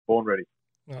Born ready.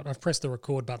 Right, I've pressed the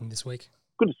record button this week.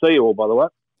 Good to see you all, by the way.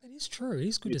 It is true. It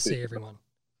is good to see everyone.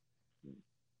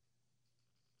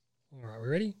 All right, we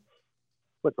ready?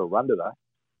 Went for a run today.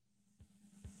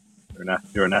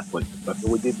 You're an athlete. But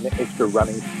we did an extra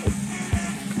running.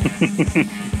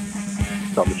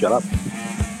 Time to shut up.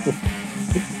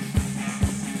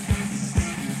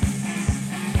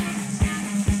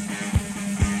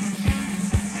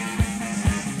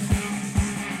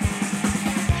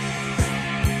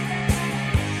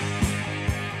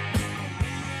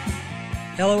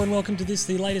 Hello and welcome to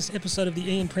the latest episode of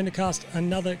the Prendercast,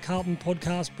 another Carlton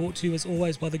podcast brought to you as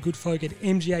always by the good folk at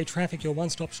MGA Traffic, your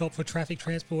one-stop shop for traffic,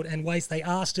 transport and waste. They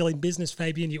are still in business,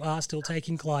 Fabian. You are still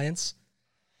taking clients.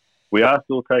 We are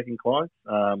still taking clients.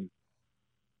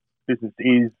 Business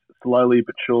is slowly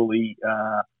but surely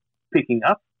picking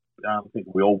up. I think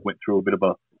we all went through a bit of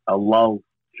a lull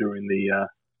during the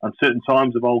uncertain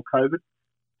times of old COVID,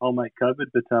 old mate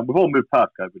COVID, but we've all moved past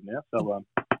COVID now, so...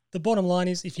 The bottom line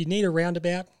is, if you need a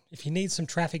roundabout, if you need some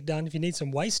traffic done, if you need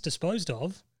some waste disposed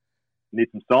of... Need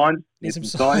some signs. Need some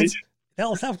signage.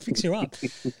 That'll fix you up.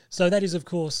 So that is, of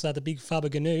course, the big Faba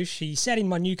Ganoush. He sat in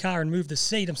my new car and moved the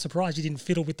seat. I'm surprised you didn't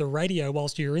fiddle with the radio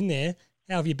whilst you were in there.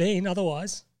 How have you been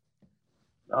otherwise?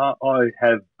 I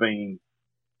have been...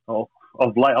 of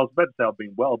late, I was about to say I've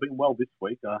been well. I've been well this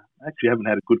week. I actually haven't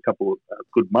had a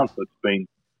good month. It's been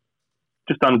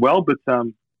just unwell, but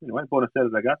anyway, Buona Sera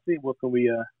ragazzi. What can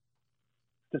we...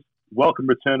 just welcome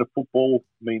return of football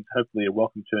means hopefully a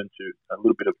welcome turn to a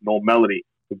little bit of normality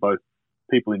for both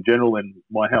people in general and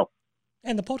my health.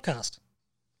 And the podcast.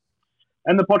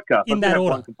 In that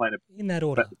order. One complaint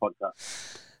about the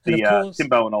podcast. And of course,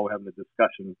 Timbo and I were having a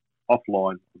discussion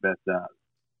offline about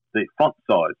the font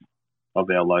size of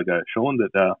our logo, Sean,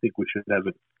 that I think we should have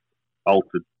it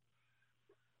altered.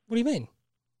 What do you mean?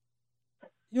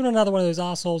 You're not another one of those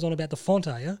arseholes on about the font,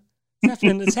 are you?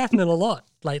 It's happening a lot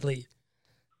lately.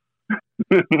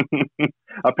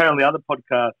 Apparently, other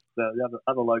podcasts, the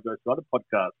other logos for other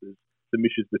podcasts is some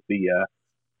issues with the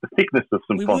thickness of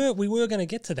some fonts. We were going to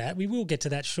get to that. We will get to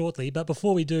that shortly. But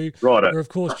before we do, Righto. We're of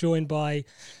course joined by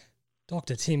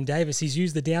Dr. Tim Davis. He's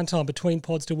used the downtime between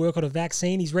pods to work on a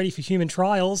vaccine. He's ready for human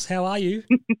trials. How are you?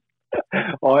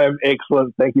 I am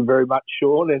excellent. Thank you very much,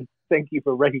 Sean, and thank you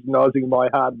for recognising my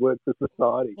hard work for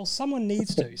society. Well, someone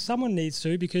needs to. Someone needs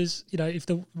to, because if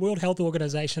the World Health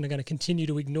Organization are going to continue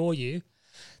to ignore you,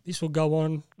 this will go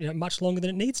on much longer than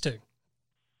it needs to.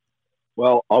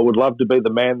 Well, I would love to be the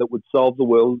man that would solve the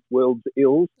world's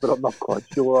ills, but I'm not quite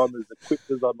sure I'm as equipped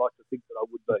as I'd like to think that I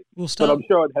would be. But I'm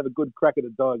sure I'd have a good crack at a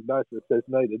diagnosis as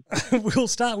needed. We'll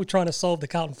start with trying to solve the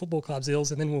Carlton Football Club's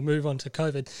ills, and then we'll move on to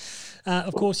COVID.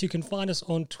 Of course, you can find us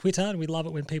on Twitter, and we love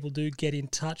it when people do get in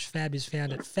touch. Fab is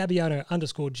found at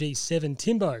Fabiano_G7.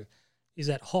 Timbo is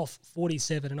at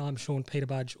Hoff47, and I'm Sean Peter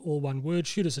Budge, all one word.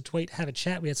 Shoot us a tweet, have a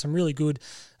chat. We had some really good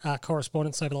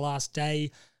correspondence over the last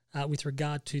day with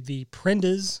regard to the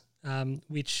Prenders,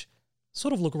 which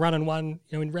sort of look run and won,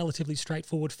 in relatively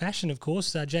straightforward fashion, of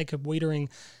course. Jacob Wiedering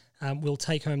will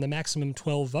take home the maximum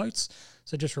 12 votes.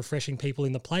 So just refreshing people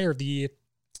in the Player of the Year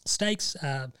stakes.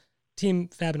 Tim,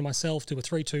 Fab and myself do a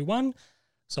 3-2-1.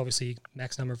 So obviously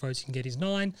max number of votes you can get is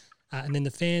 9. And then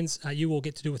the fans, you all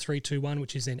get to do a 3-2-1,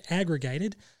 which is then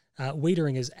aggregated.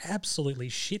 Wiedering has absolutely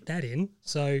shit that in.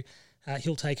 So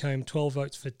he'll take home 12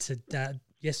 votes for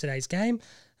yesterday's game.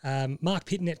 Mark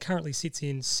Pitnet currently sits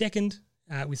in second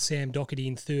with Sam Doherty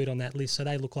in third on that list. So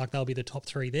they look like they'll be the top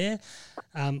three there,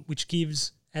 which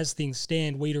gives, as things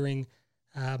stand, Wiedering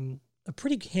a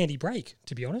pretty handy break,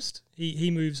 to be honest. He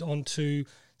moves on to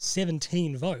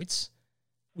 17 votes,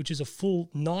 which is a full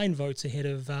 9 votes ahead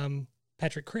of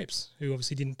Patrick Cripps, who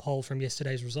obviously didn't poll from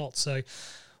yesterday's results. So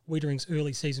Wiedering's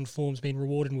early season form's been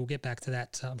rewarded, and we'll get back to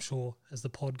that, I'm sure, as the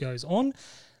pod goes on.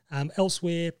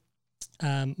 Elsewhere,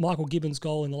 Michael Gibbons'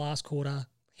 goal in the last quarter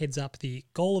heads up the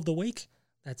goal of the week.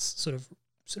 That's sort of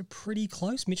pretty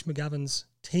close. Mitch McGovern's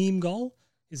team goal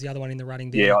is the other one in the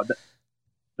running there. Yeah,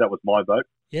 that was my vote.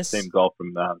 Yes. Team goal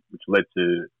from which led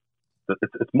to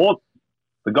it's more.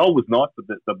 The goal was nice, but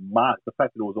the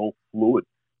fact that it was all fluid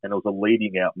and it was a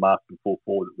leading out mark and full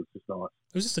forward, it was just nice.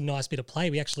 It was just a nice bit of play.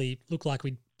 We actually looked like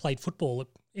we'd played football at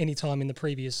any time in the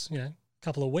previous,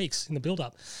 couple of weeks in the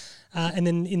build-up. And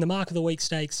then in the Mark of the Week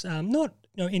stakes, not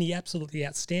any absolutely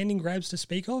outstanding grabs to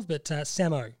speak of, but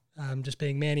Samo, just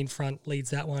being man in front,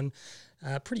 leads that one.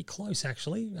 Pretty close,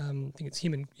 actually. I think it's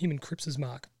him and Cripps'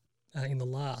 mark in the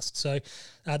last. So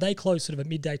they close sort of at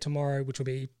midday tomorrow, which will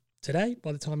be today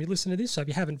by the time you listen to this. So if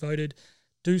you haven't voted,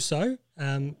 do so,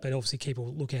 but obviously keep a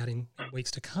lookout in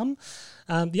weeks to come.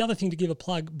 The other thing to give a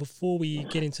plug before we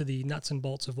get into the nuts and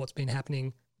bolts of what's been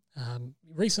happening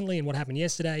recently and what happened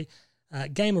yesterday.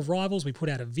 Game of Rivals, we put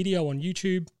out a video on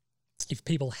YouTube. If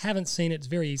people haven't seen it, it's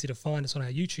very easy to find us on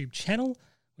our YouTube channel,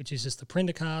 which is just the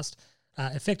Prendercast.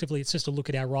 Effectively, it's just a look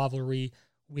at our rivalry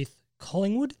with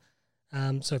Collingwood.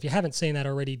 So if you haven't seen that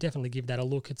already, definitely give that a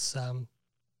look. It's a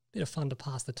bit of fun to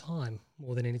pass the time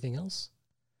more than anything else.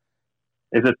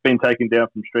 Has it been taken down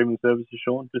from streaming services,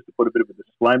 Sean? Just to put a bit of a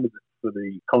disclaimer for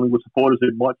the Collingwood supporters who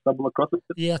might stumble across it?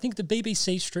 Yeah, I think the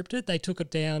BBC stripped it. They took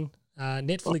it down.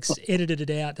 Netflix edited it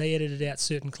out. They edited out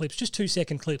certain clips, just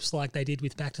 2-second clips like they did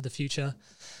with Back to the Future.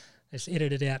 They just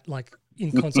edited out like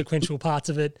inconsequential parts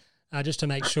of it just to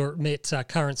make sure it met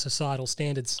current societal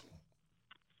standards.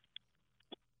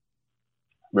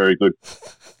 Very good.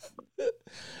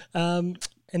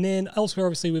 And then elsewhere,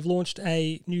 obviously, we've launched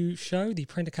a new show, the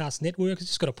Prendercast Network. It's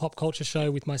just got a pop culture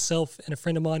show with myself and a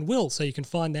friend of mine, Will. So you can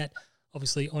find that,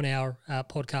 obviously, on our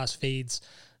podcast feeds.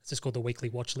 It's just called the Weekly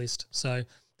Watch List. So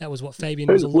that was what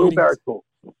Fabian was alluding to. Will Barrett for?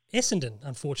 Essendon,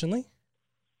 unfortunately.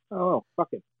 Oh, fuck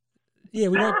it. Yeah,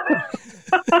 we won't.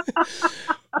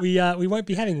 we won't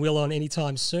be having Will on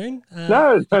anytime soon.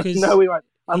 No, we won't.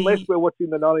 Unless we're watching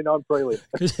the 99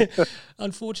 prelim.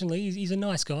 Unfortunately, he's a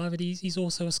nice guy, but he's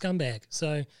also a scumbag.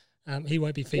 So he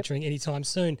won't be featuring anytime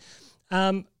soon.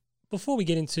 Before we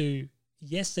get into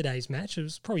yesterday's match, it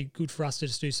was probably good for us to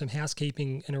just do some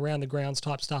housekeeping and around the grounds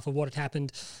type stuff of what had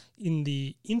happened in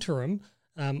the interim.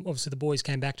 Obviously, the boys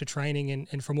came back to training,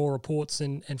 and from all reports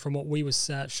and from what we was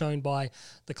shown by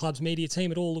the club's media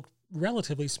team, it all looked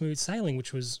relatively smooth sailing,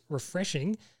 which was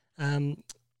refreshing.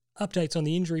 Updates on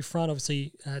the injury front,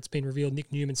 obviously, it's been revealed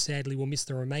Nick Newman sadly will miss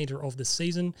the remainder of the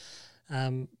season.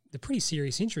 The pretty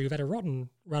serious injury. We've had a rotten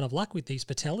run of luck with these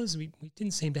patellas. We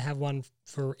didn't seem to have one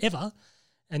forever.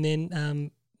 And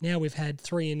then now we've had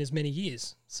 3 in as many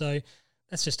years. So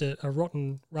that's just a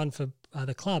rotten run for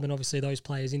the club, and obviously those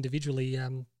players individually,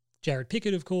 Jared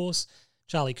Pickett, of course,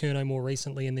 Charlie Curnow more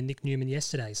recently, and then Nick Newman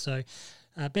yesterday. So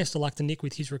best of luck to Nick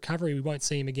with his recovery. We won't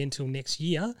see him again till next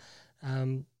year.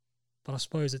 But I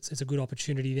suppose it's a good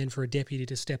opportunity then for a deputy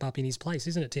to step up in his place,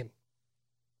 isn't it, Tim?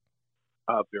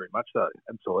 Very much so.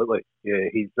 Absolutely. Yeah,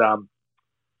 he's a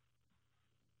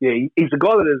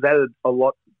guy that has added a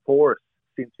lot for us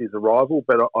since his arrival.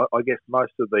 But I guess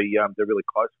most of the really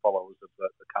close followers of the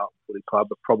Carlton Footy Club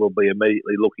are probably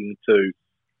immediately looking to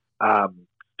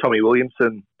Tommy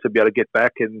Williamson to be able to get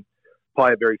back and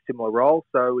play a very similar role.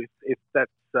 So if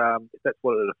that's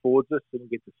what it affords us, and we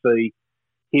get to see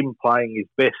him playing his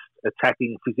best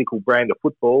attacking physical brand of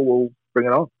football, we'll bring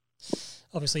it on.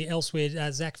 Obviously, elsewhere,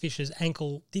 Zach Fisher's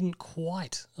ankle didn't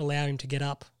quite allow him to get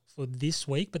up for this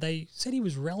week, but they said he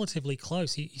was relatively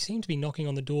close. He seemed to be knocking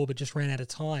on the door, but just ran out of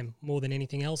time more than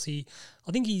anything else. I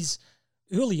think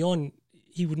early on,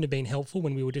 he wouldn't have been helpful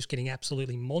when we were just getting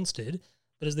absolutely monstered,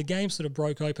 but as the game sort of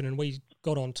broke open and we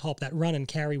got on top, that run and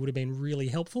carry would have been really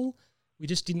helpful. We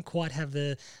just didn't quite have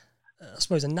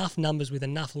enough numbers with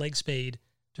enough leg speed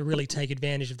to really take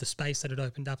advantage of the space that had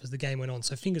opened up as the game went on.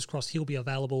 So fingers crossed he'll be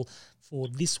available for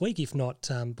this week, if not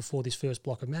before this first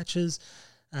block of matches.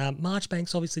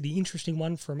 Marchbank's obviously the interesting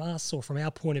one from us, or from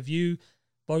our point of view,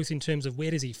 both in terms of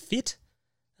where does he fit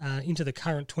into the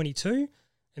current 22, and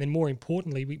then more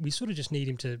importantly, we sort of just need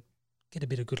him to get a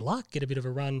bit of good luck, get a bit of a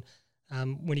run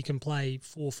when he can play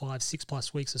 4, 5,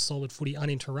 6+ weeks of solid footy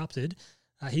uninterrupted.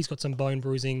 He's got some bone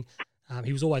bruising.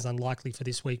 He was always unlikely for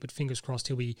this week, but fingers crossed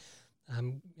he'll be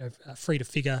free to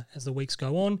figure as the weeks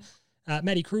go on.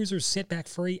 Matty Cruiser is setback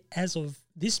free as of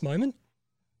this moment,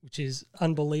 which is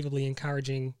unbelievably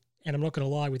encouraging. And I'm not going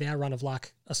to lie, with our run of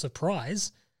luck, a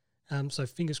surprise. So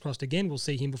fingers crossed again, we'll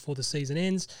see him before the season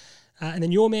ends. And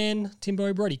then your man,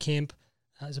 Timbo Brody Camp,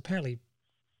 is apparently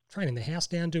training the house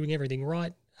down, doing everything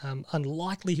right.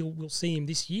 Unlikely we'll see him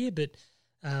this year, but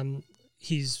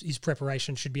his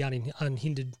preparation should be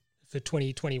unhindered for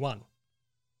 2021.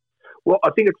 Well,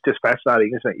 I think it's just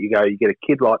fascinating, isn't it? You get a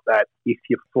kid like that. If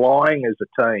you're flying as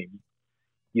a team,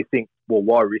 you think, well,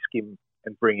 why risk him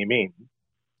and bring him in?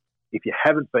 If you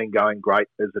haven't been going great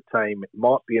as a team, it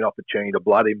might be an opportunity to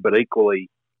blood him, but equally,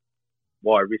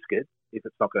 why risk it if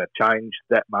it's not going to change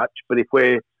that much? But if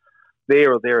we're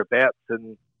there or thereabouts,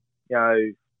 and,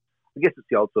 I guess it's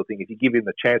the old sort of thing. If you give him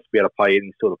the chance to be able to play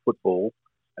any sort of football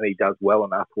and he does well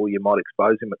enough, well, you might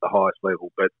expose him at the highest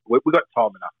level. But we've got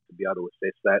time enough to be able to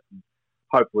assess that. And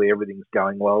hopefully everything's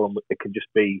going well, and it can just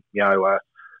be,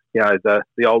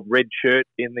 the old red shirt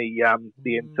in the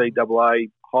NCAA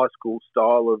high school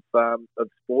style of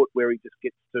sport, where he just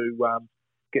gets to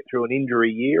get through an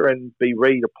injury year and be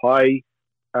ready to play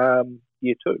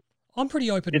year 2. I'm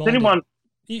pretty open-minded. Is anyone?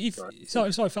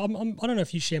 Sorry, Fab, I don't know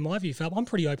if you share my view, Fab. I'm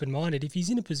pretty open-minded. If he's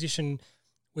in a position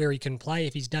where he can play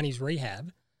if he's done his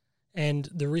rehab, and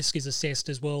the risk is assessed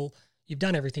as, well, you've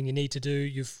done everything you need to do,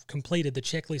 you've completed the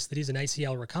checklist that is an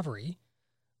ACL recovery,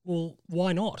 well,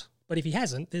 why not? But if he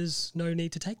hasn't, there's no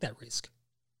need to take that risk.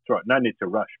 That's right, no need to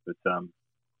rush. But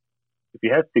if he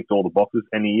has ticked all the boxes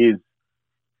and he is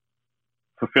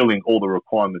fulfilling all the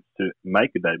requirements to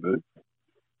make a debut,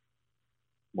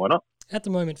 why not? At the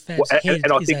moment, Fab's head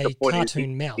is a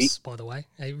cartoon mouse, by the way.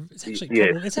 It's actually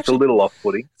a little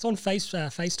off-putting. It's on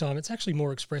FaceTime. It's actually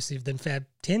more expressive than Fab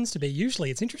tends to be.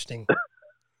 Usually it's interesting.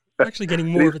 We're actually getting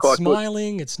more of it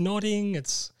smiling, good. It's nodding,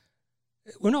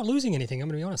 we're not losing anything, I'm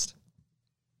going to be honest.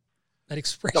 That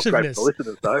expressiveness. Not great for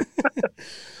listeners,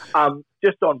 though.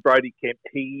 Just on Brody Kemp,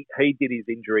 he did his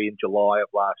injury in July of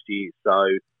last year, so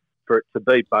for it to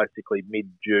be basically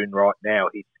mid-June right now,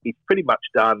 he's pretty much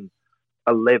done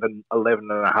 11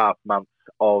 and a half months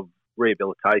of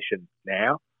rehabilitation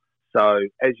now. So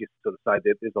as you sort of say,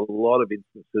 there's a lot of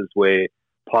instances where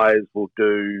players will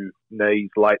do knees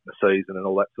late in the season and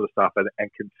all that sort of stuff and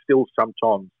can still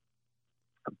sometimes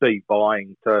be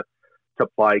vying to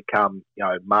play come,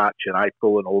 March and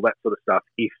April and all that sort of stuff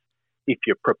if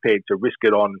you're prepared to risk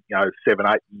it on, 7,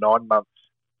 8, 9 months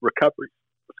recovery.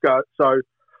 So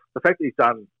the fact that he's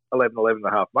done 11 and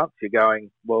a half months, you're going,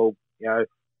 well,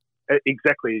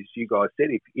 exactly as you guys said,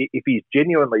 if he's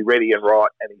genuinely ready and right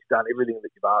and he's done everything that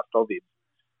you've asked of him,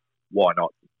 why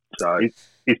not? So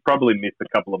he's probably missed a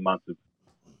couple of months of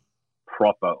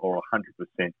proper or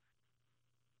 100%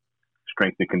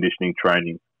 strength and conditioning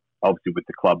training, obviously with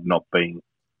the club not being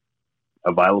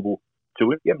available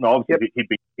to him. Yep. No, obviously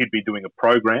he'd be doing a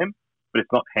program, but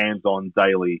it's not hands-on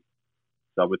daily.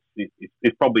 So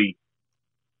it's probably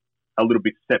a little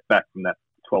bit set back from that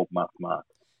 12-month mark.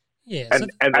 Yeah,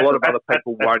 and a lot of other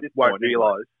people won't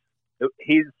realise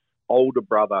his older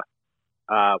brother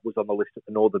was on the list of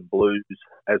the Northern Blues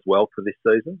as well for this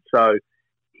season. So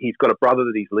he's got a brother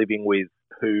that he's living with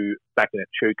who, back in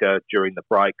Echuca during the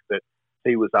break, that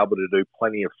he was able to do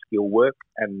plenty of skill work,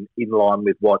 and in line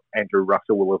with what Andrew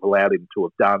Russell will have allowed him to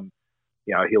have done,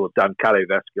 he'll have done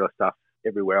cardiovascular stuff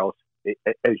everywhere else.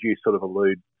 As you sort of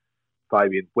allude,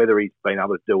 Fabian, whether he's been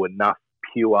able to do enough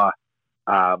pure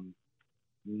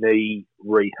knee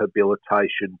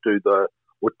rehabilitation,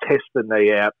 or test the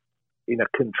knee out in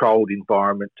a controlled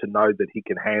environment to know that he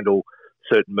can handle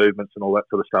certain movements and all that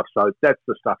sort of stuff. So that's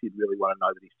the stuff you'd really want to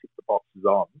know that he's ticked the boxes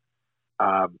on.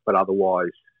 But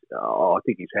otherwise, I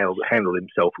think he's handled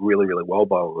himself really, really well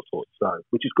by all reports. So,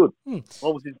 which is good.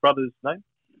 What was his brother's name?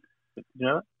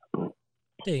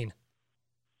 Dean.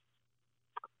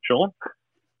 Sean?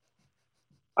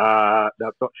 No,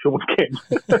 it's not Sean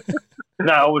Kemp.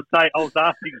 No, I was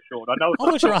asking Sean. I know. I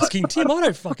thought you're asking Tim. I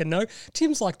don't fucking know.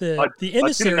 Tim's like the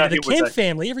emissary of the Kemp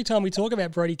family. Every time we talk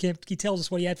about Brody Kemp, he tells us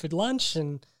what he had for lunch,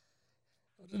 and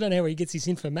I don't know where he gets his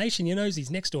information. He's his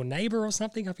next door neighbour or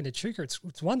something up in Echuca.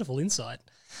 It's wonderful insight.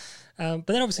 But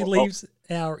that obviously leaves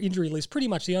our injury list pretty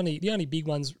much the only big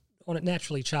ones on it.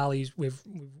 Naturally, Charlie, we've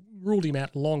ruled him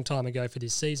out a long time ago for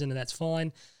this season, and that's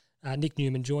fine. Nick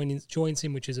Newman joins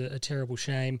him, which is a terrible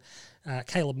shame.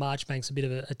 Caleb Marchbank's a bit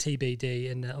of a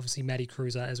TBD, and obviously Matty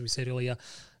Cruiser, as we said earlier,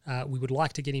 we would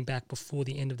like to get him back before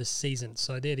the end of the season.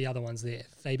 So they're the other ones there.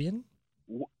 Fabian?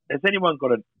 Has anyone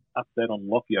got an update on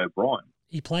Lockie O'Brien?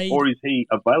 He played, or is he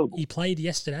available? He played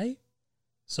yesterday.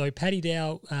 So Paddy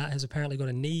Dow has apparently got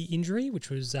a knee injury,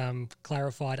 which was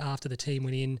clarified after the team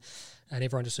went in, and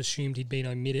everyone just assumed he'd been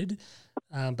omitted.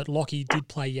 But Lockie did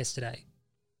play yesterday.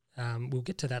 We'll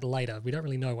get to that later. We don't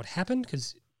really know what happened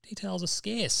because details are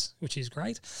scarce, which is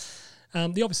great.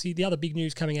 The other big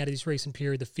news coming out of this recent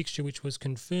period, the fixture which was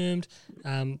confirmed,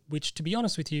 which, to be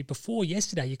honest with you, before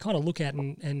yesterday, you kind of look at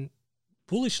and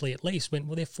bullishly at least went,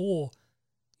 well, they're four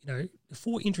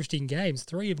interesting games.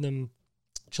 3 of them,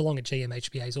 Geelong at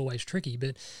GMHBA is always tricky,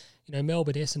 but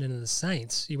Melbourne, Essendon, and the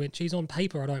Saints. You went, geez, on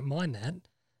paper, I don't mind that,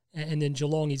 and then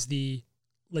Geelong is the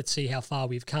let's see how far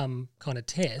we've come kind of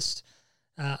test.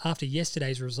 After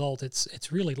yesterday's result,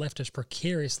 it's really left us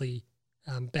precariously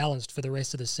balanced for the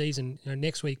rest of the season.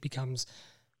 Next week becomes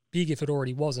big if it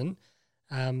already wasn't,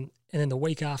 and then the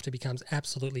week after becomes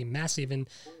absolutely massive. And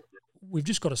we've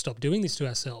just got to stop doing this to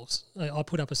ourselves. I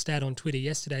put up a stat on Twitter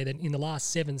yesterday that in the last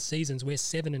 7 seasons, we're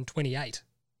 7-28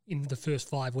 in the first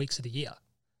 5 weeks of the year.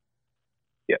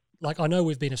 Yeah, I know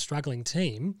we've been a struggling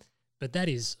team, but that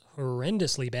is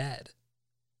horrendously bad.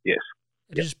 Yes.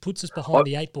 It just puts us behind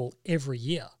the 8 ball every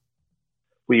year.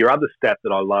 Well, your other stat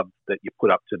that I loved that you put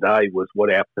up today was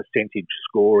what our percentage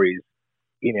score is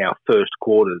in our first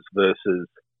quarters versus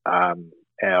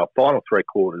our final 3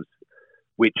 quarters.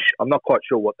 which I'm not quite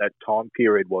sure what that time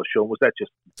period was, Sean. Was that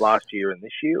just last year and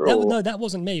this year? No, that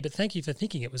wasn't me, but thank you for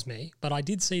thinking it was me. But I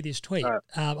did see this tweet. Oh.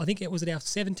 I think it was at our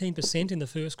 17% in the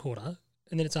first quarter,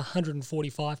 and then it's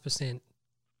 145%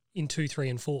 in 2, 3,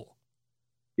 and 4.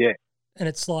 Yeah. And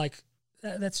it's like,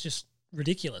 that's just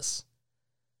ridiculous.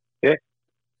 Yeah.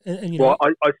 And well,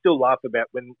 I still laugh about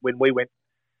when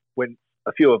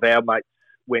a few of our mates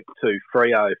went to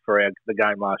Freo for the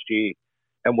game last year,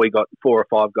 and we got 4 or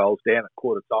 5 goals down at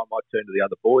quarter time. I turned to the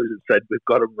other boys and said, "We've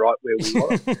got them right where we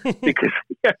want them," because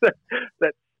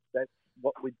that's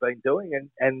what we've been doing,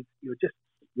 and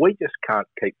we just can't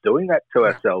keep doing that to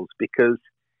ourselves, because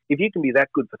if you can be that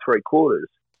good for 3 quarters,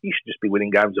 you should just be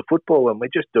winning games of football, and we're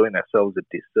just doing ourselves a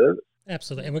disservice.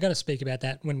 Absolutely, and we're going to speak about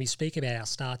that when we speak about our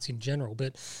starts in general,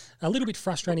 but a little bit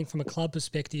frustrating from a club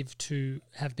perspective to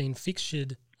have been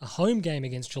fixtured a home game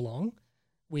against Geelong,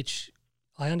 which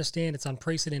I understand it's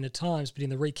unprecedented times, but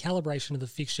in the recalibration of the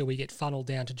fixture, we get funneled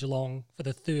down to Geelong for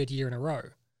the 3rd year in a row.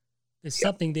 There's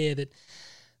something there that,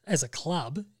 as a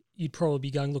club, you'd probably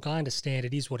be going, look, I understand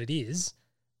it is what it is,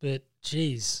 but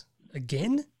geez,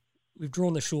 again? We've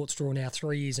drawn the short straw now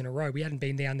 3 years in a row. We hadn't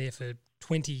been down there for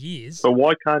 20 years. So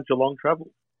why can't Geelong travel?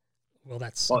 Well,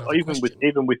 that's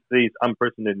even with these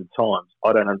unprecedented times,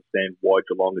 I don't understand why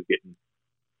Geelong are getting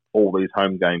all these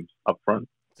home games up front.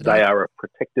 They are a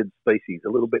protected species, a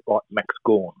little bit like Max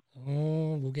Gawn.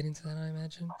 Oh, we'll get into that, I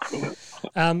imagine.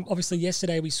 Obviously,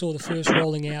 yesterday we saw the first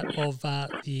rolling out of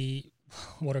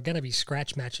what are going to be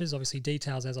scratch matches. Obviously,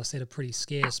 details, as I said, are pretty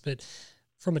scarce. But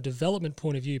from a development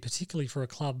point of view, particularly for a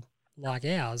club like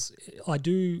ours, I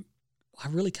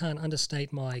really can't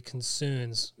understate my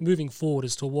concerns moving forward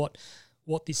as to what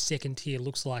this second tier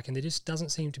looks like. And there just doesn't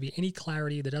seem to be any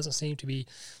clarity. There doesn't seem to be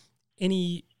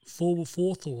any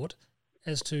forethought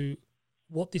as to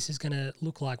what this is going to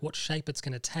look like, what shape it's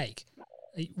going to take.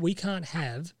 We can't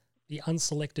have the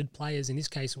unselected players, in this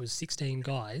case it was 16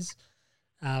 guys,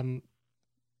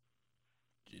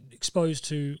 exposed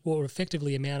to what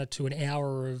effectively amounted to an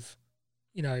hour of,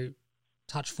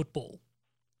 touch football.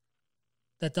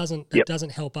 That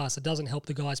doesn't help us. It doesn't help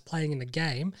the guys playing in the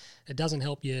game. It doesn't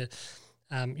help your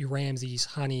Ramseys,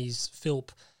 Honeys,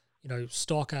 Philp,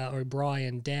 Stocker,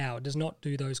 O'Brien, Dow. It does not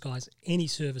do those guys any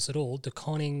service at all,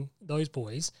 deconning those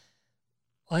boys.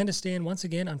 I understand, once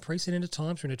again, unprecedented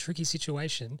times. We're in a tricky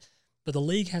situation, but the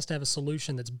league has to have a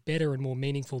solution that's better and more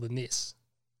meaningful than this.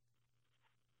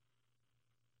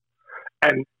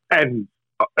 And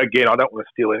again, I don't want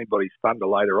to steal anybody's thunder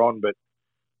later on, but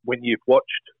when you've watched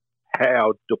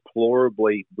how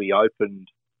deplorably we opened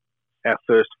our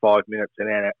first 5 minutes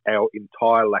and our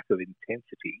entire lack of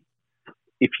intensity,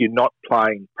 if you're not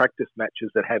playing practice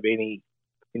matches that have any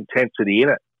intensity in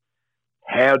it,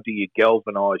 how do you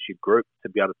galvanise your group to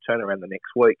be able to turn around the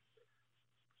next week?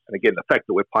 And again, the fact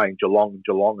that we're playing Geelong,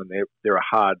 and they're a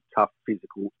hard, tough,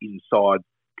 physical, inside,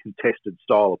 contested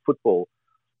style of football,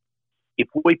 if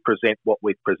we present what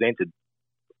we've presented,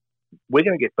 we're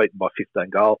going to get beaten by 15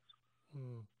 goals.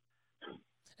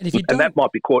 And if you that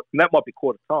might be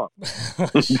quarter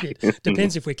time. Shit.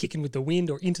 Depends if we're kicking with the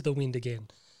wind or into the wind again.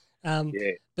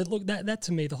 Yeah. But look, that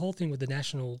to me, the whole thing with the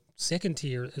national second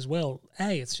tier as well,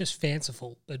 A, it's just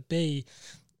fanciful, but B,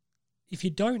 if you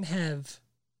don't have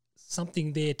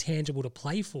something there tangible to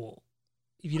play for,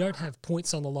 if you don't have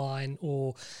points on the line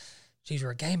or, geez,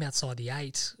 you're a game outside the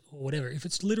 8 or whatever, if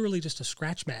it's literally just a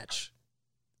scratch match,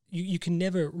 you can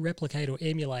never replicate or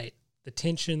emulate the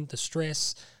tension, the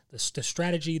stress, the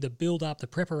strategy, the build-up, the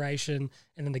preparation,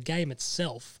 and then the game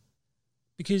itself,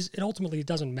 because it ultimately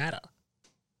doesn't matter.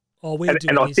 I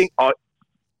think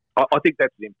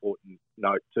that's an important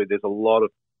note too. There's a lot of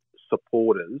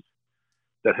supporters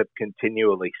that have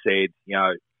continually said,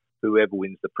 whoever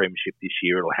wins the premiership this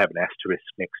year, it'll have an asterisk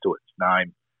next to its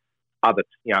name. Other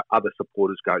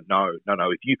supporters go, no.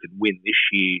 If you can win this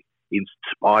year in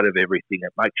spite of everything,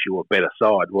 it makes you a better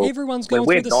side. Well, everyone's going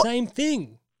through the same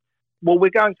thing. Well,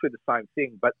 we're going through the same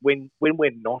thing, but when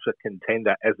we're not a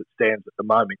contender as it stands at the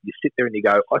moment, you sit there and you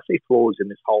go, I see flaws in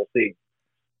this whole thing.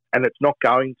 And it's not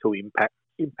going to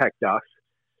impact us,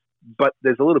 but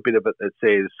there's a little bit of it that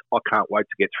says, I can't wait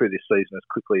to get through this season as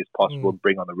quickly as possible and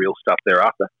bring on the real stuff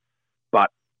thereafter. But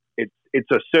it's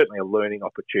certainly a learning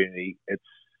opportunity. It's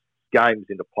games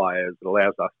into players. It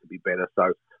allows us to be better.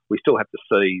 So we still have to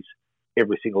seize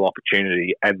every single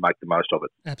opportunity and make the most of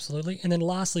it. Absolutely. And then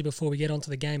lastly, before we get onto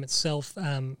the game itself,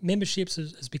 memberships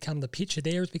has become, the picture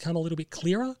there has become a little bit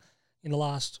clearer in the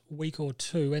last week or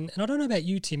two. And I don't know about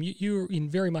you, Tim, you're in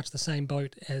very much the same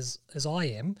boat as I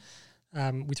am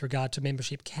with regard to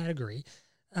membership category.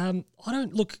 I'm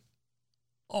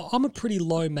a pretty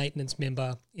low maintenance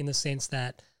member in the sense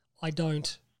that I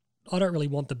don't really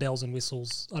want the bells and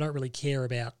whistles. I don't really care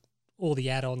about all the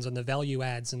add-ons and the value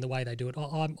adds and the way they do it.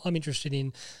 I'm interested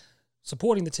in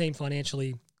supporting the team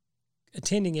financially,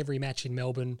 attending every match in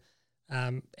Melbourne,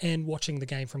 and watching the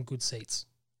game from good seats.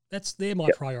 They're my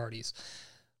priorities.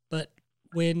 But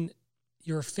when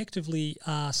you're effectively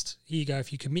asked, here you go,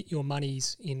 if you commit your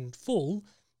monies in full,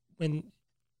 when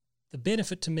the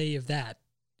benefit to me of that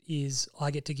is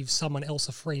I get to give someone else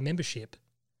a free membership,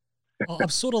 I'm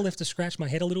sort of left to scratch my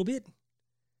head a little bit.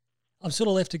 I'm sort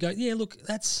of left to go, yeah, look,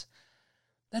 that's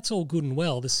all good and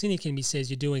well. The cynic in me says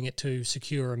you're doing it to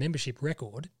secure a membership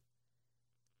record.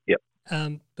 Yep.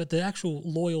 But the actual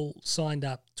loyal, signed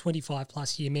up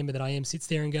 25+ year member that I am sits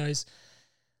there and goes,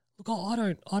 look,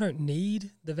 I don't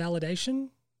need the validation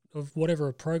of whatever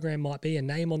a program might be, a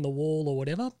name on the wall or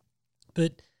whatever.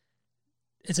 But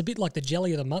it's a bit like the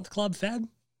Jelly of the Month Club, Fab.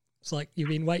 It's like you've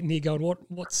been waiting here going,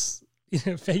 what's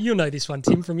you'll know this one,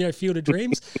 Tim, from Field of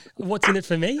Dreams. What's in it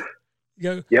for me? You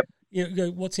go, yep. You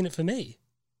go, what's in it for me?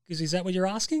 Because is that what you're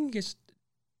asking?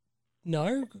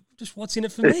 No, just what's in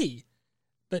it for me?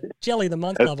 But Jelly of the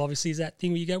Month Club obviously is that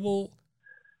thing where you go, well,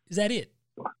 is that it?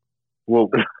 Well,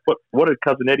 what did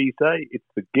Cousin Eddie say? It's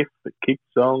the gift that keeps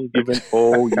on giving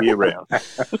all year round.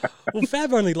 Well,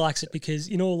 Fab only likes it because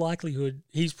in all likelihood,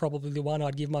 he's probably the one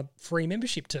I'd give my free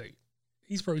membership to.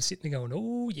 He's probably sitting there going,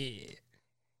 oh, yeah.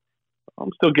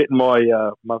 I'm still getting my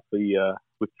monthly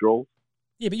withdrawals.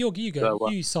 Yeah, but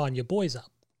you sign your boys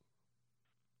up.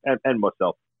 And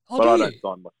myself. Oh, but do I you? don't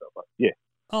sign myself up. Yeah.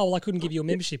 Oh, well, I couldn't give you a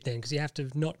membership then because you have to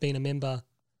have not been a member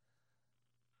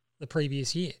the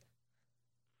previous year.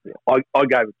 Yeah. I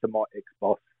gave it to my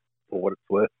ex-boss for what it's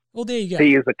worth. Well, there you go.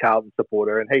 He is a Carlton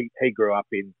supporter, and he grew up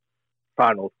in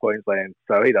far north Queensland,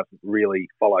 so he doesn't really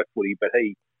follow footy, but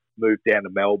he moved down to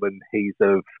Melbourne. He's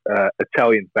of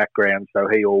Italian background, so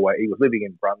he was living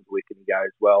in Brunswick, and he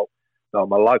goes, well, so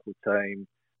my local team,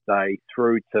 they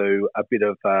threw to a bit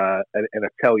of an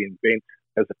Italian bent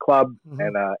as a club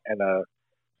and a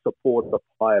supporter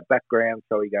player background,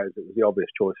 so he goes, it was the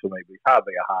obvious choice for me, but he's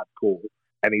hardly a hard call.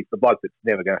 And he's the bloke that's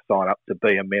never going to sign up to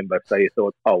be a member. So you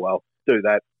thought, oh, well, do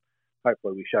that.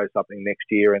 Hopefully we show something next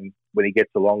year, and when he gets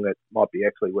along, it might be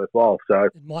actually worthwhile. So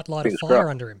it might light a fire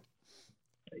under him.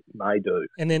 It may do.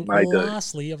 And then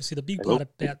lastly, obviously the big part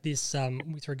about this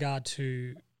with regard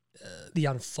to the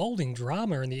unfolding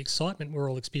drama and the excitement we're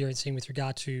all experiencing with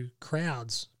regard to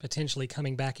crowds potentially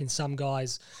coming back in some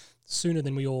guys sooner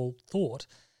than we all thought.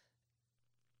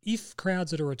 If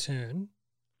crowds are to return,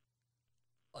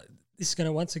 this is going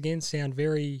to once again sound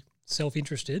very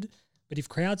self-interested, but if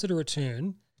crowds are to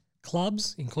return,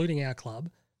 clubs, including our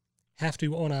club, have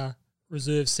to honour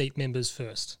reserve seat members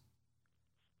first.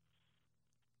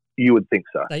 You would think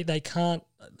so. They can't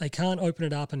open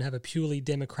it up and have a purely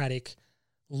democratic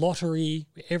lottery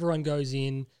where everyone goes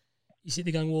in. You sit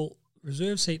there going, well,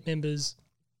 reserve seat members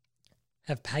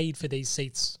have paid for these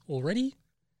seats already.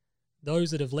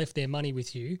 Those that have left their money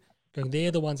with you, going,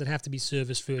 they're the ones that have to be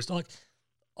serviced first. To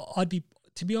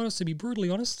be brutally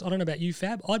honest, I don't know about you,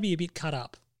 Fab, I'd be a bit cut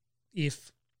up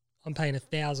if I'm paying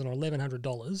 $1,000 or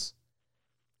 $1,100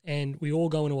 and we all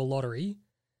go into a lottery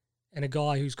and a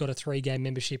guy who's got a 3-game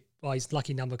membership, his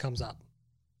lucky number comes up.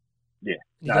 Yeah.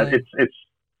 No,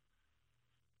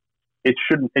 it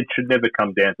should never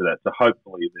come down to that. So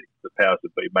hopefully the powers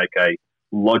that be make a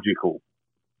logical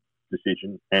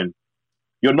decision, and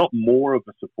you're not more of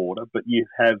a supporter, but you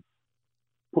have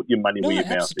put your money where your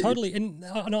mouth is. Totally.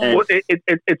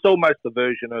 It's almost the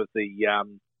version of the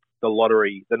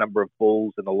lottery, the number of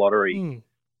balls in the lottery in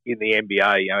the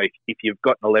NBA. You know, if you've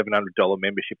got an $1,100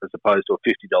 membership as opposed to a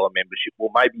 $50 membership,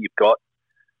 well, maybe you've got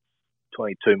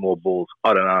 22 more balls.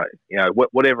 I don't know. You know,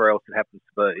 whatever else it happens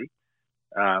to be,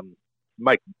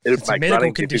 it'd make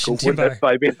running difficult, wouldn't it,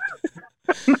 Fabian?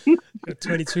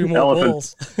 22 more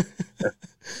balls.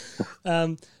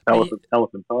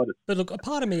 Elephantitis. But look, a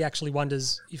part of me actually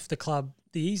wonders if the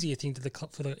easier thing to the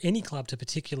club for any club to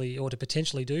potentially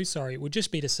do, would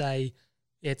just be to say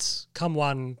it's come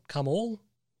one, come all,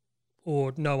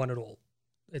 or no one at all.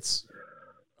 It's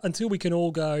until we can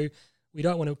all go, we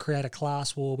don't want to create a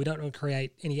class war, we don't want to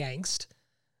create any angst.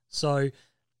 So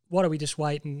why don't we just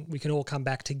wait and we can all come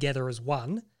back together as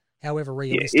one, however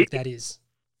realistic that is.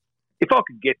 If I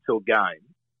could get to a game,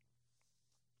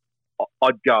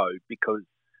 I'd go because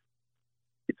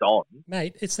it's on.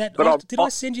 Mate, it's that. Did I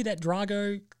send you that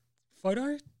Drago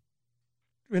photo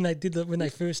when they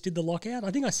first did the lockout?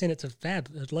 I think I sent it to Fab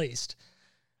at least.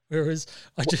 Whereas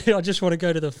I just want to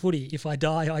go to the footy. If I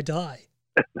die, I die.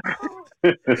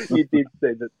 You did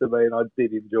send it to me, and I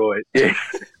did enjoy it. Yeah.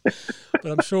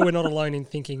 But I'm sure we're not alone in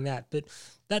thinking that. But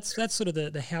that's sort of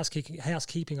the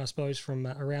housekeeping, I suppose, from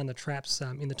around the traps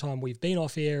in the time we've been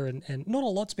off air, and not a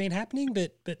lot's been happening,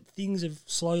 but things have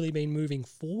slowly been moving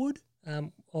forward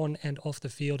on and off the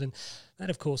field, and that,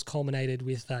 of course, culminated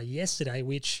with yesterday,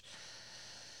 which,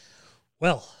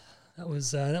 well, that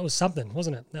was something,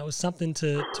 wasn't it? That was something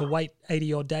to wait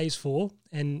 80 odd days for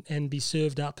and be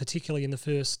served up, particularly in the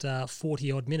first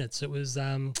 40 odd minutes. It was.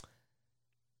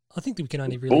 I think that we can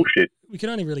only really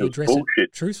address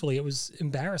it truthfully. It was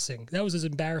embarrassing. That was as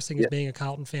embarrassing as being a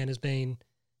Carlton fan has been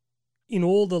in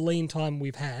all the lean time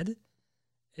we've had.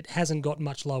 It hasn't got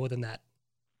much lower than that.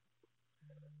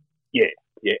 Yeah.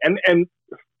 And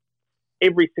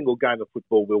every single game of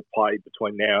football we'll play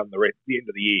between now and the end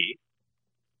of the year,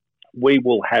 we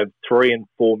will have 3 and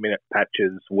 4 minute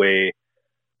patches where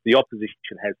the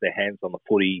opposition has their hands on the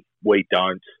footy. We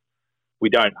don't. We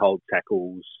don't hold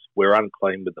tackles. We're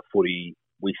unclean with the footy.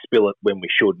 We spill it when we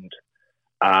shouldn't,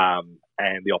 and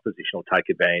the opposition will take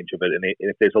advantage of it. And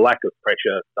if there's a lack of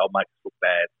pressure, they'll make us look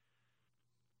bad.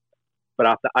 But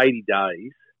after 80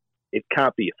 days, it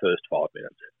can't be your first 5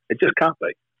 minutes. It just can't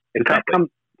be.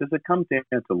 Does it come down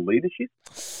to leadership?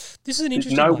 This is an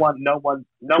interesting one. No one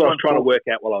was trying to work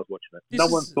out while I was watching it. No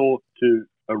one thought to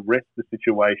arrest the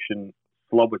situation,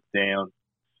 slow it down,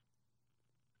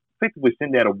 effectively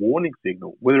send out a warning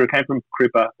signal, whether it came from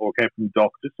Cripper or it came from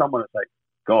Doc, just someone to say,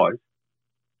 guys,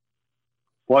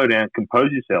 slow down,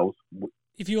 compose yourselves.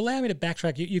 If you allow me to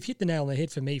backtrack, you've hit the nail on the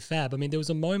head for me, Fab. I mean, there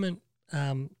was a moment,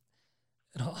 and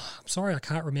I'm sorry I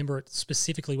can't remember it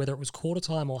specifically, whether it was quarter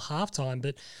time or half time,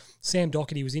 but Sam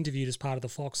Docherty was interviewed as part of the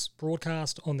Fox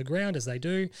broadcast on the ground, as they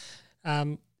do.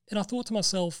 And I thought to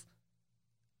myself,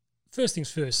 first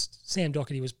things first, Sam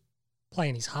Docherty was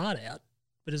playing his heart out.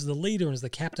 But as the leader and as the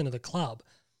captain of the club,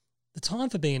 the time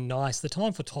for being nice, the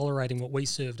time for tolerating what we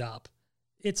served up,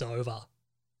 it's over.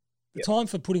 The time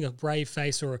for putting a brave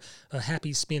face or a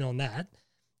happy spin on that,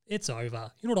 it's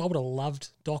over. You know what I would have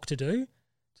loved Doc to do?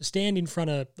 To stand in front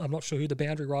of, I'm not sure who the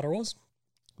boundary rider was,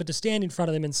 but to stand in front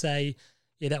of them and say,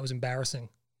 yeah, that was embarrassing.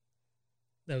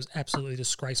 That was absolutely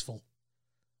disgraceful.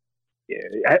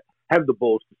 Yeah, have the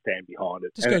balls to stand behind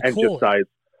it. Just say,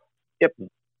 yep.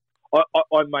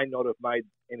 I may not have made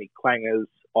any clangers.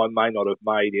 I may not have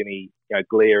made any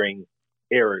glaring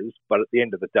errors, but at the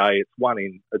end of the day, it's one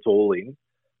in, it's all in.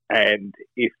 And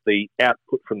if the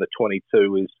output from the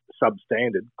 22 is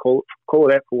substandard, call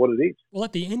it out for what it is. Well,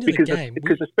 at the end of the game,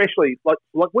 because especially like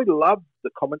we loved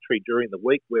the commentary during the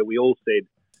week where we all said,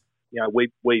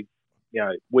 we've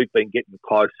been getting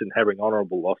close and having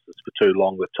honourable losses for too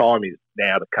long. The time is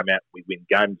now to come out. We win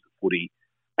games of footy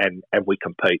and we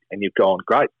compete. And you've gone,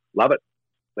 great. Love it.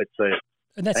 Let's see it.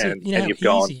 And that's it. You know, and you've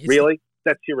gone, really?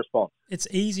 That's your response. It's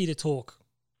easy to talk.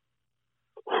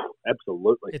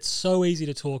 Absolutely. It's so easy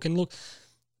to talk. And look,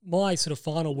 my sort of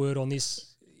final word on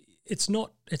this, it's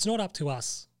not up to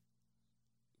us.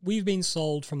 We've been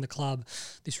sold from the club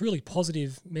this really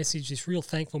positive message, this real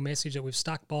thankful message that we've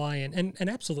stuck by, and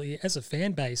absolutely as a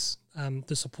fan base,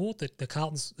 the support that the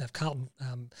Carlton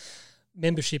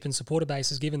membership and supporter base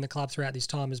has given the club throughout this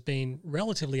time has been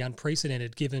relatively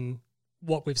unprecedented given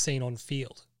what we've seen on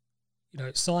field. You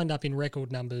know, signed up in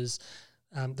record numbers.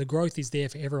 The growth is there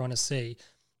for everyone to see.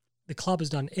 The club has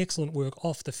done excellent work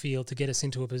off the field to get us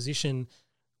into a position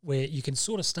where you can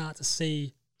sort of start to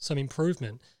see some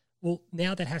improvement. Well,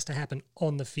 now that has to happen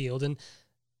on the field. And,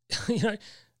 you know,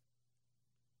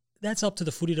 that's up to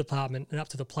the footy department and up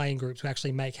to the playing group to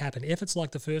actually make happen. Efforts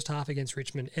like the first half against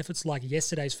Richmond, efforts like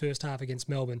yesterday's first half against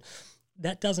Melbourne,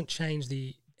 that doesn't change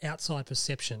the outside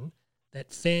perception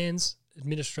that fans,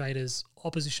 administrators,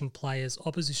 opposition players,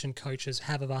 opposition coaches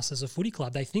have of us as a footy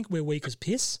club. They think we're weak as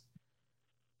piss,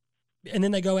 and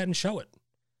then they go out and show it.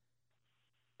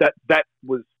 That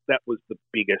was the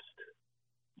biggest.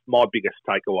 My biggest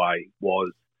takeaway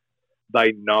was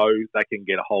they know they can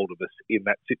get a hold of us in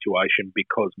that situation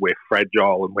because we're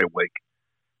fragile and we're weak.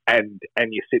 And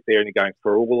you sit there and you're going,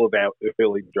 for all of our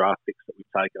early draft picks that we've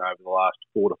taken over the last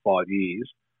 4 to 5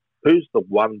 years, who's the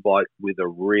one bloke with a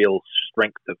real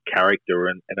strength of character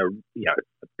and a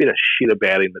bit of shit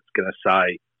about him that's going to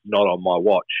say, not on my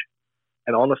watch?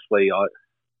 And honestly, I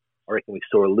reckon we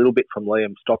saw a little bit from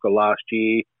Liam Stocker last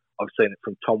year. I've seen it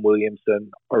from Tom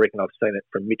Williamson. I reckon I've seen it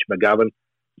from Mitch McGovern.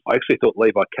 I actually thought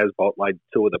Levi Casbolt laid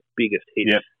 2 of the biggest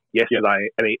hits yesterday,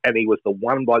 and he was the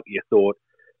one bloke you thought,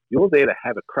 you're there to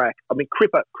have a crack. I mean,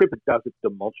 Cripper does it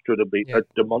demonstratively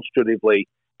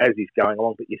as he's going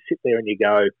along, but you sit there and you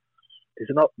go,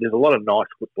 there's a lot of nice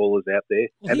footballers out there,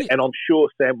 and I'm sure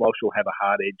Sam Walsh will have a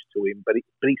hard edge to him, but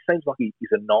he seems like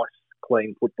he's a nice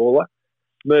clean footballer.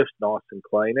 Murph's nice and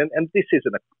clean. And this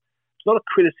isn't it's not a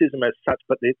criticism as such,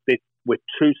 but we're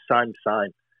two same.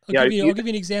 I'll give you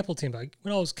an example, Timbo.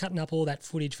 When I was cutting up all that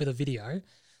footage for the video,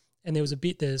 and there was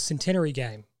the centenary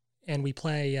game, and we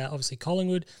play, obviously,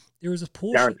 Collingwood, there was a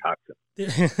portion... Darren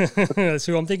Tuxton. That's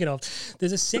who I'm thinking of.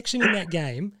 There's a section in that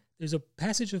game, there's a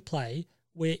passage of play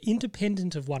where,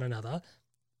 independent of one another,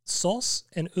 Sauce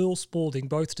and Earl Spalding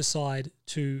both decide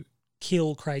to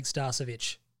kill Craig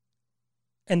Starcevich.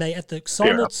 And they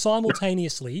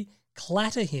simultaneously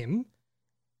clatter him.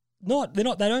 They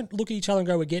don't look at each other and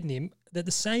go, we're getting him. At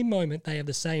the same moment, they have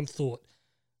the same thought.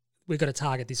 We've got to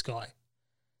target this guy.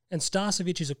 And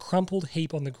Starcevich is a crumpled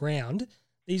heap on the ground.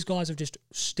 These guys have just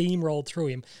steamrolled through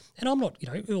him. And I'm not,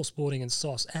 Earl Spalding and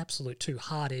Sauce, absolute two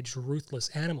hard-edged, ruthless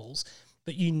animals.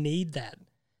 But you need that.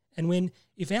 And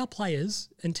if our players,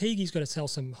 and Teague's got to tell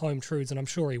some home truths, and I'm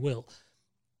sure he will,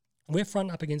 we're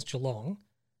fronting up against Geelong,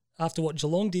 after what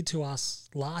Geelong did to us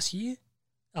last year,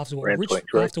 after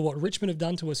what Richmond have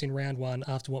done to us in round one,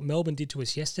 after what Melbourne did to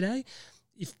us yesterday,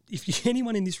 if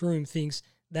anyone in this room thinks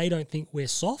they don't think we're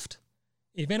soft,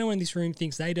 if anyone in this room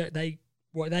thinks they don't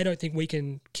think we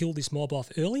can kill this mob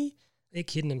off early, they're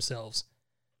kidding themselves.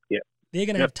 Yeah, they're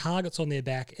going to have targets on their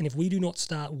back, and if we do not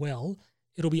start well,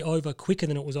 it'll be over quicker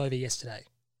than it was over yesterday.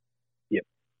 Yep,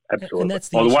 absolutely. And that's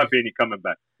the there issue. won't be any coming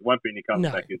back. There won't be any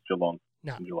coming back against Geelong.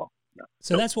 No. Geelong. No.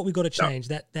 So that's what we've got to change.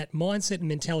 That mindset and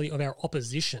mentality of our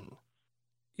opposition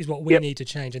is what we need to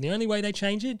change. And the only way they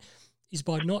change it is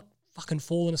by not fucking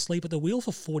falling asleep at the wheel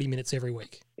for 40 minutes every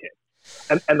week.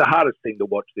 Yeah. And the hardest thing to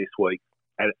watch this week,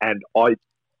 and I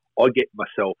get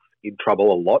myself in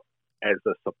trouble a lot as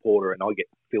a supporter, and I get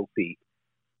filthy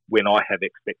when I have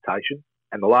expectation.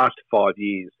 And the last 5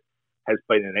 years has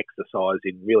been an exercise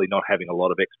in really not having a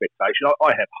lot of expectation. I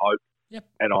have hope. Yep.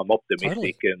 And I'm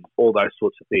optimistic and all those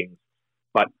sorts of things.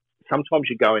 But sometimes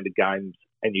you go into games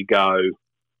and you go,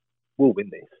 we'll win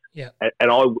this. Yeah. And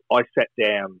I sat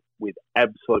down with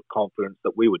absolute confidence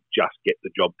that we would just get the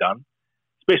job done,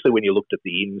 especially when you looked at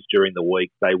the ins during the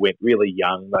week. They went really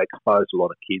young. They exposed a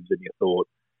lot of kids and you thought,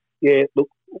 yeah, look,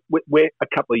 we're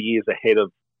a couple of years ahead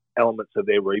of elements of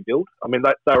their rebuild. I mean,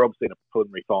 they were obviously in a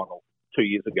preliminary final 2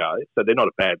 years ago, so they're not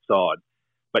a bad side.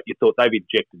 But you thought they've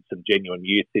injected some genuine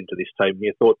youth into this team. And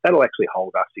you thought that'll actually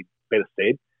hold us in better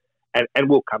stead. And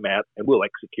we'll come out and we'll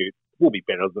execute. We'll be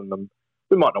better than them.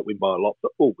 We might not win by a lot,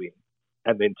 but we'll win.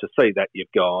 And then to see that, you've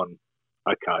gone,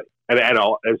 okay. And as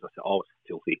I said, I was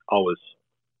filthy. I was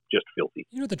just filthy.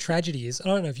 You know what the tragedy is? I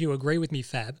don't know if you agree with me,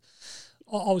 Fab.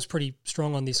 I was pretty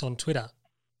strong on this on Twitter.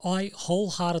 I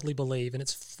wholeheartedly believe, and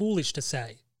it's foolish to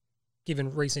say,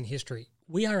 given recent history,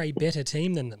 we are a better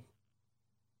team than them.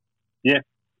 Yeah.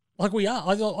 Like we are.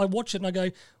 I watch it and I go,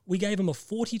 we gave them a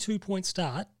 42-point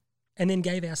start and then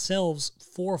gave ourselves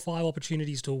 4 or 5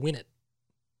 opportunities to win it.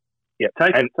 Yeah,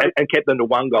 and kept them to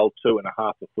 1 goal, 2.5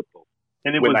 of football.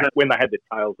 And it when they had their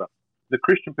tails up. The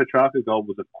Christian Petrarca goal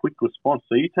was a quick response.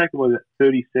 So you take away that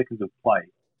 30 seconds of play,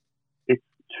 it's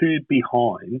 2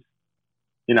 behind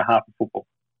in a half of football.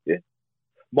 Yeah.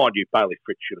 Mind you, Bailey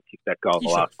Fritz should have kicked that goal in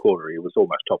the last quarter. He was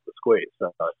almost top of the square.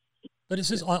 So. But it's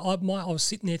just, I was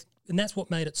sitting there, and that's what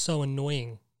made it so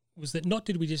annoying, was that not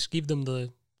did we just give them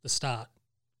the start,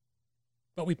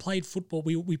 but we played football.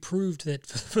 We proved that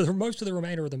for most of the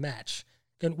remainder of the match,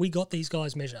 we got these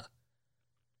guys measure.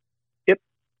 Yep.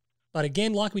 But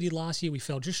again, like we did last year, we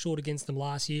fell just short against them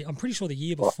last year. I'm pretty sure the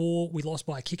year before we lost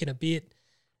by a kick and a bit,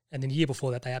 and then the year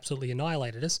before that they absolutely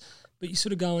annihilated us. But you're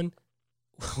sort of going,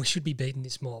 we should be beating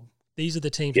this mob. These are the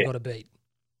teams you've got to beat.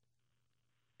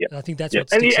 Yeah, I think that's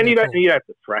what. And you don't have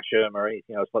to thrash them or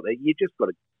anything else like that. You just got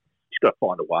to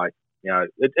find a way. You know,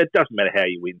 it doesn't matter how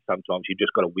you win. Sometimes you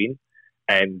just got to win,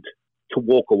 and to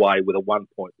walk away with a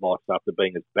 1-point loss after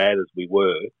being as bad as we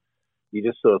were, you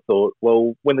just sort of thought,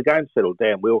 well, when the game settled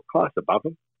down, we were class above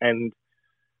them, and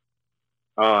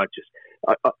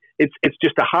it's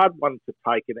just a hard one to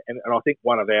take. And I think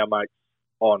one of our mates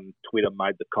on Twitter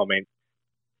made the comment,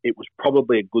 it was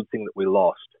probably a good thing that we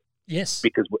lost. Yes.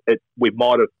 Because we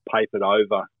might have papered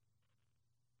over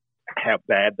how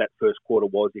bad that first quarter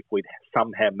was if we'd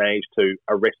somehow managed to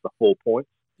arrest the 4 points.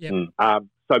 Yep.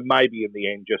 So maybe in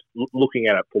the end, just looking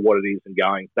at it for what it is and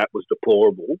going, that was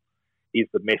deplorable, is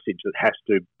the message that has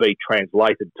to be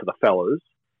translated to the fellas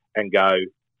and go,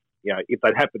 you know, if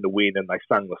they'd happened to win and they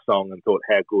sung the song and thought,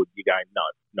 how good, you're going,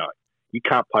 no. You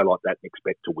can't play like that and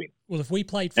expect to win. Well, if we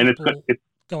played football...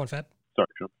 Go on, Fab. Sorry,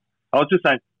 Sean. I was just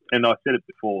saying, and I said it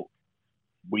before,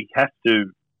 we have to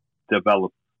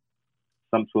develop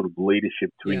some sort of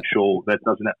leadership to ensure that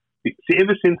doesn't happen. See,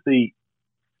 ever since the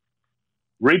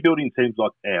rebuilding teams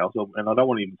like ours, and I don't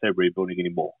want to even say rebuilding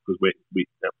anymore because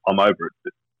I'm over it.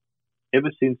 But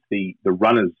ever since the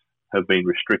runners have been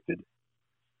restricted,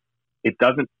 it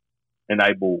doesn't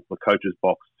enable the coach's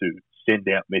box to send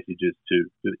out messages to.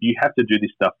 You have to do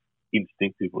this stuff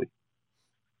instinctively,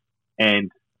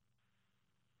 and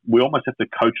we almost have to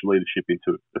coach leadership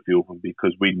into the field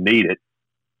because we need it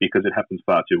because it happens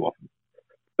far too often.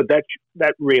 But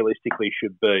that realistically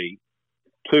should be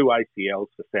 2 ACLs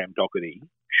for Sam Doherty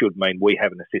should mean we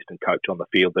have an assistant coach on the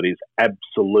field that is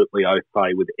absolutely au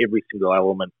fait with every single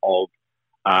element of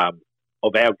our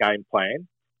game plan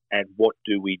and what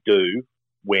do we do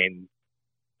when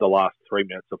the last 3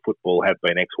 minutes of football have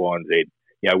been X, Y, and Z.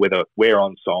 You know, whether we're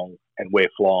on song and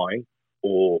we're flying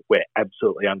or we're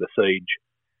absolutely under siege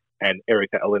and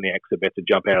Erica Eleniak's about to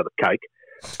jump out of the cake,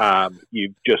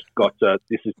 you've just got to,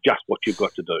 this is just what you've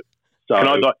got to do. So,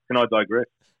 can I digress?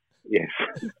 Yes.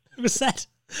 What's that?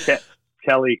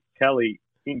 Kelly,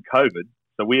 in COVID,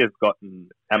 so we have gotten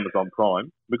Amazon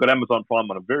Prime. We've got Amazon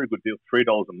Prime on a very good deal,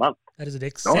 $3 a month. That is an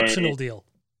exceptional deal.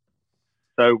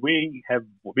 So we have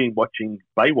been watching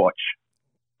Baywatch,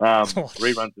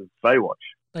 reruns of Baywatch.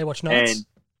 Baywatch Nights? And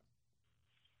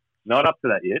not up to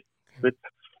that yet, but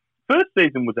first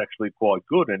season was actually quite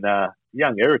good. And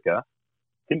young Erica,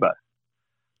 Timbo,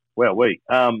 so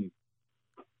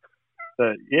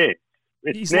yeah.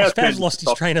 He's lost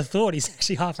his train of thought. He's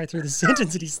actually halfway through the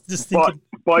sentence and he's just thinking.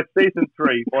 By season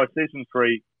three,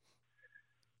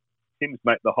 Tim's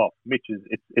mate the Hop, Mitch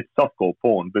it's softcore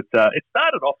porn, but it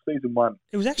started off season 1.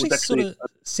 It was actually sort of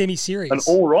semi-serious. And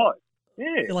all right,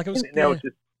 yeah. Like it was. Now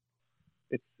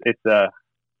it's a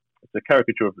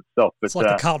caricature of itself. But, it's like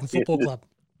the Carlton Football Club.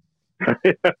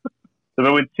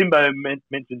 So when Timbo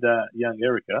mentioned young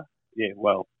Erica, we.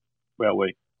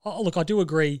 Oh, look, I do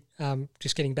agree.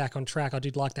 Just getting back on track, I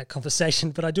did like that conversation,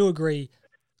 but I do agree.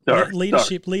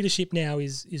 Leadership now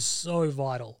is so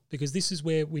vital because this is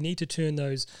where we need to turn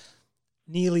those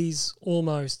nearlies,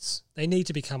 almosts. They need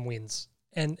to become wins,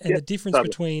 and the difference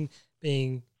between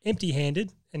being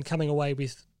empty-handed and coming away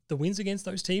with the wins against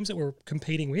those teams that we're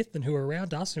competing with and who are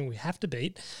around us and we have to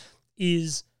beat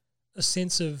is a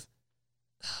sense of.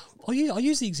 I'll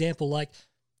use the example like.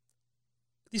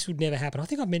 This would never happen. I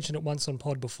think I've mentioned it once on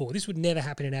pod before. This would never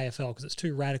happen in AFL because it's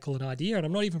too radical an idea, and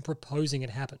I'm not even proposing it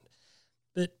happen.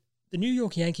 But the New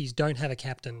York Yankees don't have a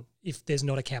captain if there's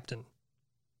not a captain.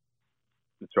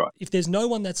 That's right. If there's no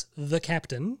one that's the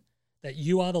captain, that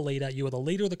you are the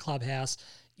leader of the clubhouse,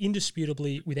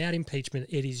 indisputably, without impeachment,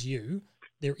 it is you,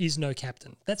 there is no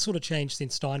captain. That's sort of changed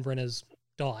since Steinbrenner's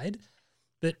died.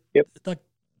 But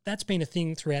that's been a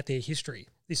thing throughout their history.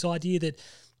 This idea that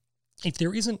if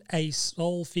there isn't a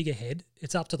sole figurehead,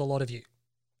 it's up to the lot of you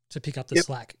to pick up the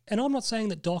slack. And I'm not saying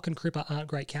that Doc and Cripper aren't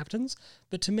great captains,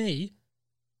 but to me,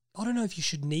 I don't know if you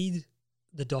should need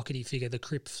the Doherty figure, the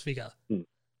Cripps figure.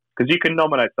 Because you can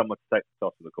nominate someone to take the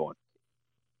toss of the coin.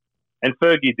 And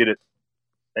Fergie did it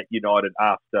at United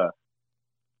after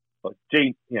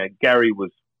Gary was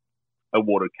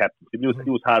awarded captaincy. He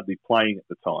was hardly playing at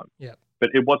the time. Yeah. But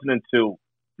it wasn't until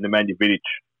Nemanja Vidic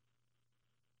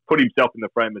put himself in the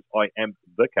frame as I am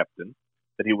the captain,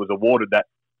 that he was awarded that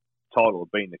title of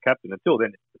being the captain. Until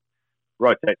then,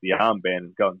 rotate the armband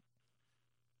and go and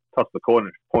toss the coin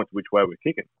and point to which way we're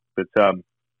kicking. But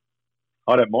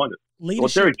I don't mind it.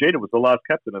 Derek Jeter was the last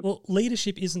captain.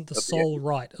 Leadership isn't the sole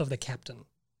right of the captain.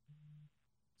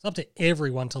 It's up to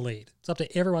everyone to lead. It's up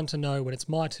to everyone to know when it's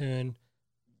my turn,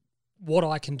 what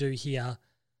I can do here,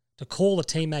 to call a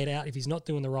teammate out if he's not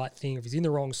doing the right thing, if he's in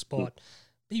the wrong spot.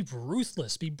 Be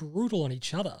ruthless, be brutal on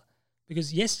each other.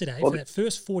 Because yesterday, for that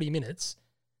first 40 minutes,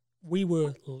 we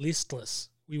were listless.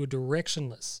 We were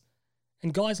directionless.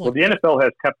 And guys like... the NFL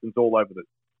has captains all over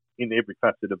in every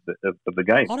facet of the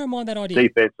game. I don't mind that idea.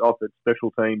 Defense, offense,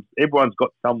 special teams. Everyone's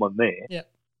got someone there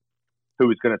who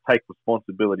is going to take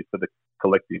responsibility for the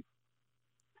collective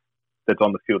that's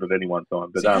on the field at any one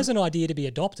time. But as an idea to be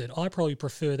adopted, I probably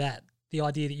prefer that. The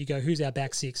idea that you go, who's our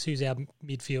back six, who's our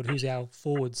midfield, who's our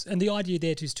forwards. And the idea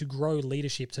there is to grow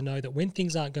leadership, to know that when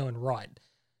things aren't going right,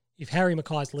 if Harry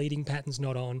Mackay's leading pattern's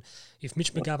not on, if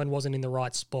Mitch McGovern wasn't in the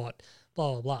right spot,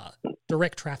 blah, blah, blah,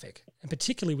 direct traffic. And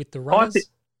particularly with the runners.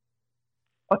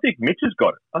 I think Mitch has got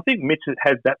it. I think Mitch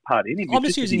has that part in him. I'm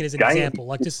just using it as an example.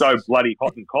 Like just so bloody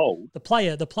hot and cold. The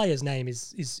player's name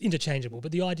is interchangeable.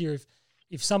 But the idea of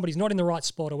if somebody's not in the right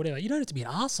spot or whatever, you don't have to be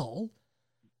an arsehole.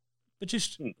 But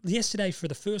just yesterday for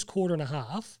the first quarter and a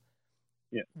half,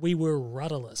 we were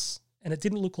rudderless. And it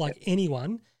didn't look like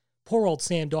anyone, poor old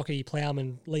Sam Doherty,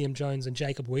 Plowman, Liam Jones and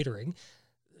Jacob Wiedering,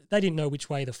 they didn't know which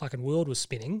way the fucking world was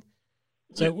spinning.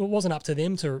 So it wasn't up to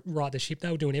them to right the ship.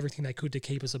 They were doing everything they could to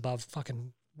keep us above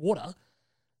fucking water.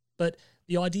 But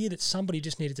the idea that somebody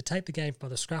just needed to take the game by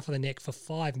the scruff of the neck for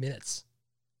 5 minutes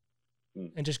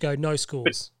and just go, no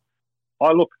scores.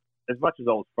 But look, as much as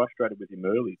I was frustrated with him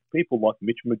early, people like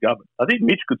Mitch McGovern, I think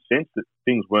Mitch could sense that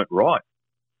things weren't right.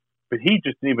 But he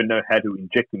just didn't even know how to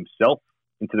inject himself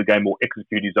into the game or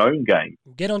execute his own game.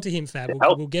 We'll get onto him, Fab.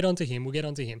 We'll get onto him.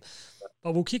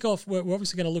 But we'll kick off. We're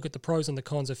obviously going to look at the pros and the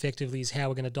cons effectively is how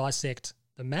we're going to dissect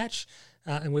the match.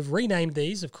 And we've renamed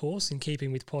these, of course, in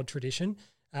keeping with pod tradition.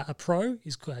 A pro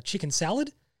is chicken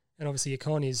salad, and obviously a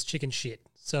con is chicken shit.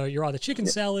 So you're either chicken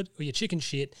salad or you're chicken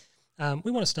shit.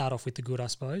 We want to start off with the good, I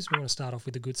suppose. We want to start off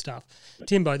with the good stuff.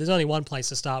 Timbo, there's only one place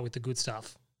to start with the good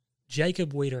stuff.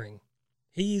 Jacob Wiedering.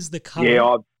 He is the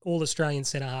current All-Australian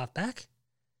centre-half back.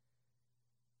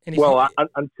 And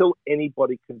until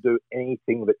anybody can do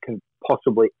anything that can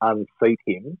possibly unseat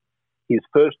him, his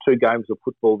first 2 games of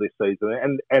football this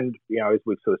season, and as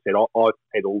we've sort of said,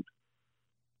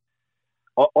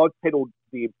 I've peddled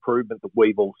the improvement that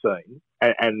we've all seen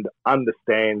and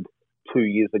understand 2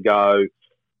 years ago,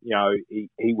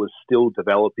 he was still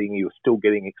developing, he was still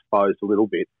getting exposed a little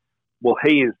bit. Well,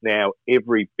 he is now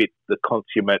every bit the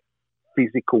consummate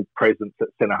physical presence at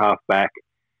centre-half back.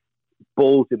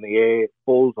 Balls in the air,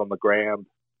 balls on the ground,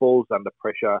 balls under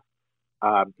pressure,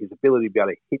 his ability to be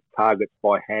able to hit targets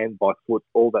by hand, by foot,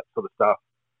 all that sort of stuff,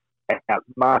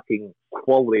 outmarking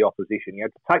quality opposition. To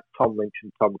take Tom Lynch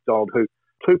and Tom McDonald, who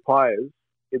 2 players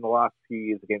in the last few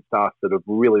years against us that have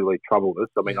really, really troubled us.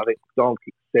 I mean, I think McDonald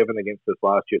kicked 7 against us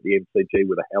last year at the MCG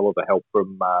with a hell of a help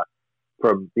from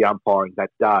the umpiring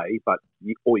that day, but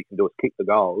all you can do is kick the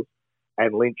goals.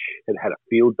 And Lynch had a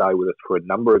field day with us for a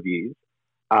number of years.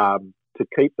 To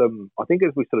keep them, I think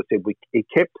as we sort of said, he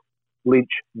kept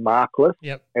Lynch markless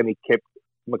and he kept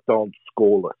McDonald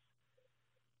scoreless.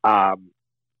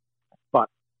 But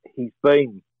he's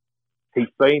been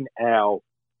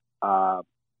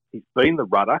the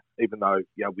rudder, even though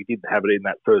we didn't have it in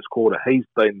that first quarter. He's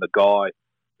been the guy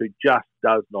who just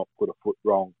does not put a foot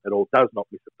wrong at all, does not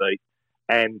miss a beat.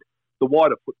 And the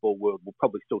wider football world will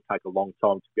probably still take a long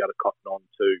time to be able to cotton on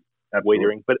to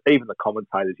Wiedering, but even the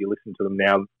commentators, you listen to them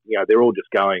now, they're all just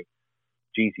going,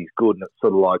 geez, he's good, and it's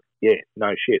sort of like,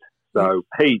 no shit. So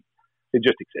he's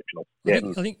just exceptional.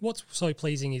 I think what's so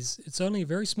pleasing is it's only a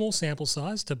very small sample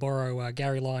size, to borrow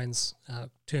Gary Lyons'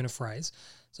 turn of phrase.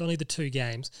 It's only the 2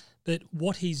 games, but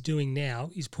what he's doing now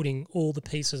is putting all the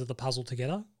pieces of the puzzle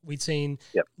together. We've seen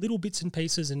little bits and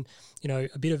pieces and, a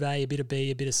bit of A, a bit of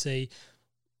B, a bit of C.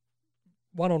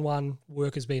 One-on-one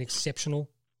work has been exceptional.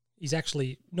 He's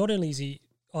actually, not only is he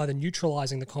either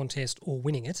neutralising the contest or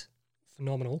winning it,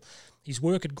 phenomenal. His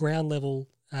work at ground level,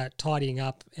 tidying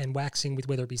up and waxing with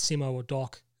whether it be Simo or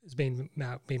Doc has been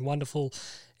wonderful.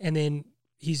 And then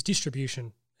his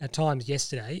distribution at times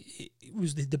yesterday, it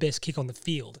was the best kick on the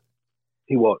field.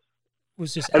 He was. It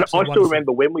was just and I still wonderful.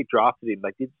 remember when we drafted him,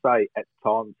 they did say at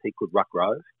times he could ruck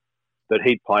rows, that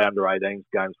he'd play under 18s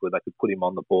games where they could put him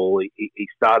on the ball. He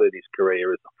started his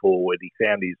career as a forward. He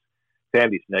found his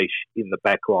niche in the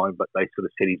back line, but they sort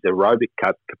of said his aerobic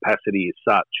capacity is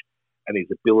such and his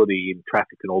ability in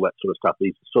traffic and all that sort of stuff,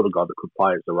 he's the sort of guy that could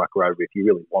play as a ruck rover if you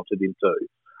really wanted him to.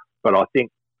 But I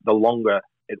think the longer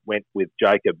it went with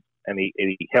Jacob and he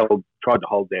tried to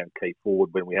hold down key forward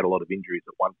when we had a lot of injuries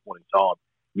at one point in time,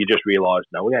 you just realised,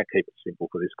 no, we're going to keep it simple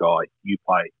for this guy. You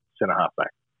play centre-half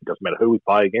back. It doesn't matter who we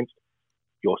play against,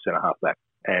 you're centre-half back.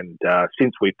 And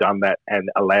since we've done that and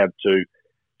allowed to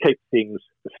keep things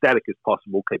as static as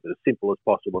possible, keep it as simple as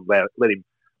possible, and let him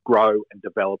grow and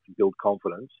develop and build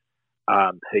confidence,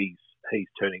 he's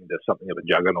turning into something of a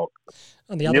juggernaut.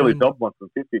 On the other nearly end, dobbed one from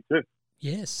 52.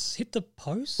 Yes, hit the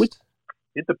post.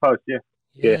 Hit the post, yeah.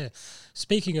 Yeah.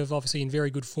 Speaking of obviously in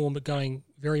very good form, but going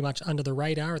very much under the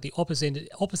radar at the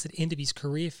opposite end of his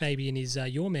career, Fabian, is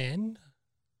your man,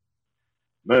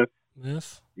 Murph.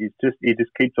 He just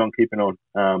keeps on keeping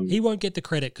on. He won't get the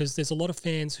credit because there's a lot of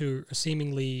fans who are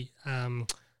seemingly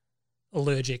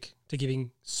allergic to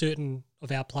giving certain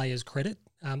of our players credit.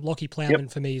 Lockie Plowman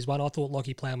for me is one. I thought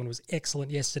Lockie Plowman was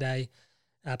excellent yesterday,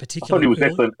 particularly. I thought he was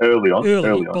excellent early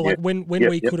on. But like when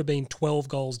we could have been 12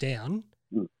 goals down,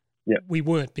 we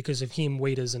weren't because of him,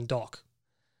 Weeders and Doc.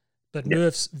 But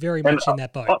Murph's very much in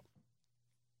that boat.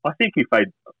 I think he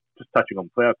faded, just touching on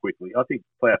Plough quickly, I think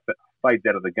Plough fades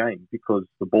out of the game because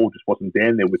the ball just wasn't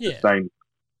down there with the same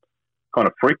kind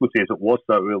of frequency as it was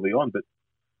so early on. But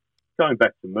going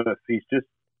back to Murph, he's just...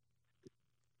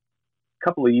 A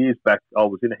couple of years back, I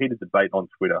was in a heated debate on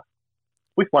Twitter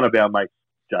with one of our mates,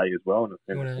 Jay, as well.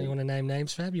 You want to name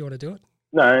names, Fab? You want to do it?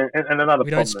 No, and another...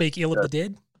 We don't speak ill of the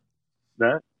dead?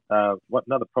 No.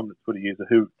 another prominent Twitter user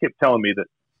who kept telling me that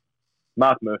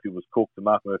Mark Murphy was cooked, and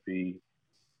Mark Murphy,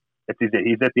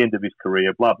 he's at the end of his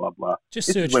career, blah, blah, blah.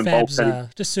 Just search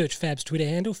Fab's Twitter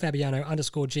handle,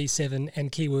 Fabiano_G7,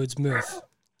 and keywords Murph.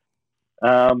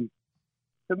 So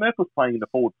Murph was playing in the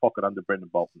forward pocket under Brendan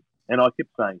Bolton. And I kept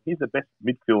saying, he's the best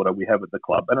midfielder we have at the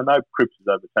club. And I know Cripps has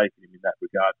overtaken him in that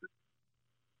regard, but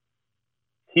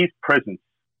his presence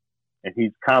and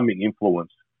his calming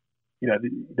influence,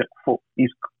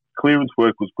 his clearance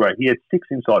work was great. He had 6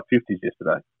 inside 50s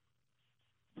yesterday.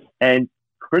 And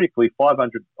critically,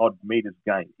 500-odd metres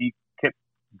gained. He kept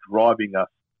driving us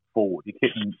forward. He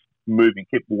kept moving,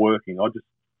 kept working. I think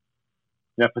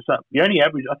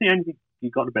he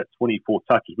got about 24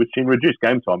 touches, which in reduced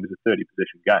game time is a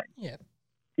 30-possession game. Yeah.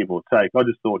 Give or take. I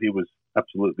just thought he was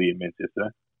absolutely immense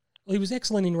yesterday. Well, he was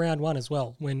excellent in round 1 as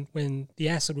well, when the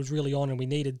acid was really on and we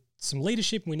needed some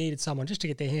leadership and we needed someone just to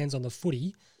get their hands on the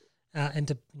footy and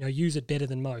to use it better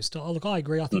than most. Look, I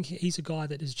agree. I think he's a guy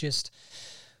that is just,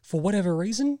 for whatever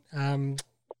reason,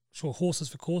 sure, horses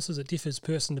for courses, it differs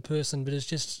person to person, but it's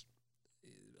just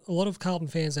a lot of Carlton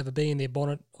fans have a bee in their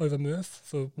bonnet over Murph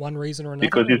for one reason or another.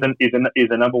 Because he's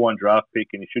a number 1 draft pick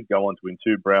and he should go on to win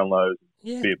 2 Brownlows,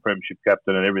 be a premiership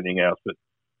captain and everything else, but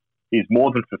he's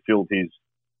more than fulfilled his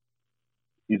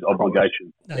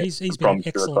obligation. No, he's been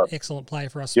an excellent player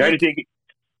for us. The only thing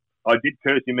I did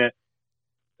curse him at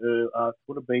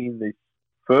would have been the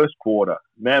first quarter.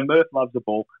 Man, Murph loves the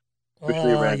ball,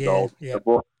 especially around goals. Yeah.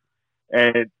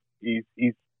 And he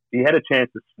had a chance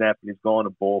to snap and he's gone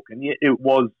to balk. And it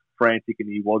was frantic and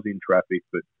he was in traffic,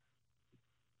 but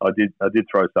I did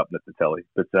throw something at the telly.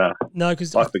 But no,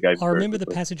 because I remember the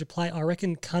passage of play. I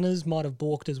reckon Cunners might have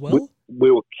balked as well.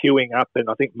 We were queuing up, and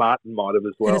I think Martin might have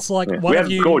as well. And it's like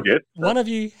one of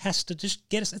you has to just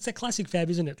get us. It's a classic Fab,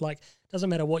 isn't it? Like, doesn't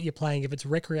matter what you're playing. If it's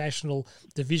recreational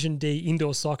Division D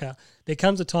indoor soccer, there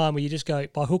comes a time where you just go,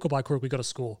 by hook or by crook, we got to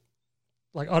score.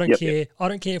 Like, I don't care. Yep. I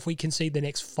don't care if we concede the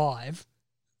next 5.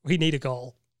 We need a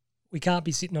goal. We can't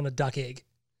be sitting on a duck egg.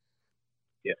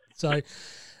 Yeah. So,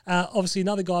 obviously,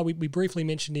 another guy we briefly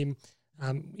mentioned him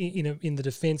in the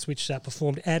defence, which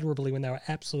performed admirably when they were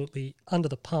absolutely under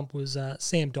the pump, was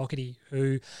Sam Doherty,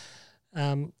 who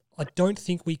I don't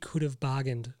think we could have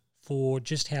bargained for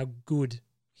just how good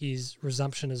his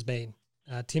resumption has been.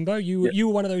 Timbo, you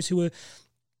were one of those who were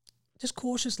just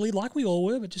cautiously, like we all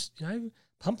were, but just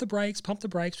pump the brakes.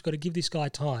 We've got to give this guy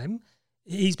time.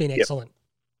 He's been excellent.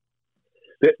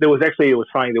 There was it was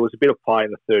funny, there was a bit of play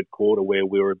in the third quarter where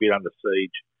we were a bit under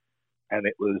siege, and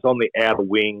it was on the outer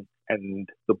wing, and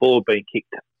the ball had been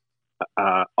kicked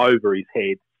over his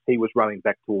head. He was running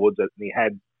back towards it, and he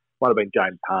might have been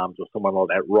James Harms or someone like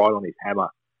that, right on his hammer.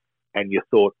 And you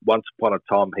thought once upon a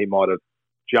time he might have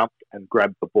jumped and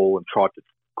grabbed the ball and tried to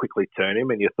quickly turn him,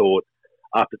 and you thought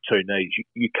after 2 knees,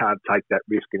 you can't take that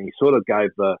risk. And he sort of gave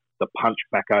the punch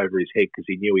back over his head because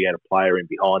he knew he had a player in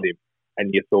behind him,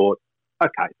 and you thought,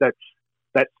 okay,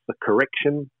 that's the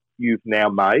correction you've now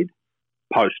made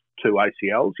post 2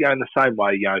 ACLs. In the same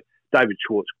way, David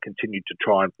Schwartz continued to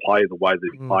try and play the way that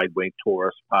he played when he tore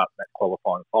us apart in that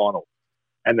qualifying final.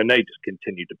 And the knee just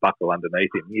continued to buckle underneath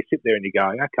him. And you sit there and you're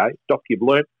going, okay, Doc, you've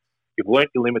learnt your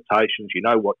limitations. You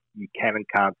know what you can and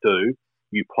can't do.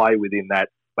 You play within that,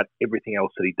 but everything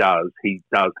else that he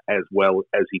does as well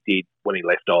as he did when he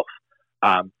left off.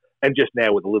 And just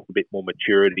now with a little bit more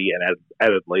maturity and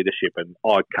added leadership, and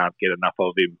I can't get enough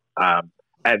of him.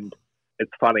 And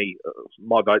it's funny,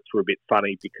 my votes were a bit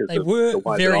funny because they were the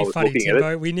way very that I was funny, looking Timbo.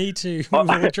 at it. We need to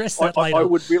we'll address that later. I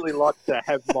would really like to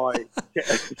have my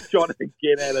shot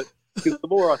again at it, because the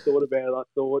more I thought about it, I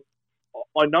thought,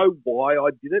 I know why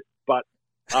I did it, but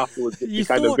afterwards it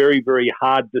became a very, very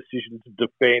hard decision to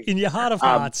defend. In your heart of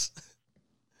hearts.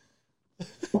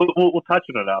 We'll touch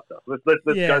on it after. Let's go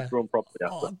through them properly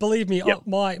after. Believe me,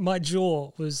 my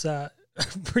jaw was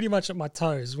pretty much at my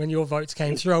toes when your votes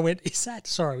came through. I went, "Is that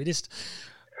sorry?"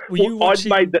 You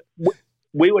watching?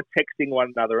 We were texting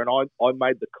one another, and I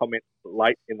made the comment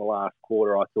late in the last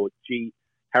quarter. I thought, "Gee,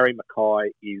 Harry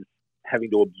Mackay is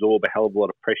having to absorb a hell of a lot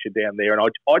of pressure down there," and I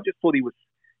just thought he was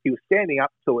standing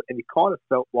up to it, and you kind of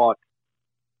felt like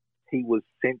he was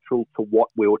central to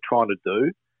what we were trying to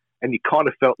do. And you kind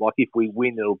of felt like if we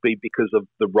win, it'll be because of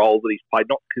the role that he's played,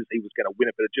 not because he was going to win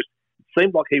it, but it just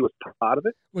seemed like he was part of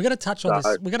it. We're going to touch on this.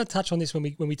 We're going to touch on this when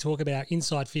we talk about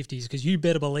inside 50s, because you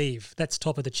better believe that's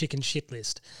top of the chicken shit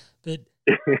list. But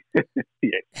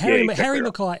Harry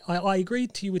Mackay, I agree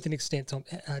to you with an extent,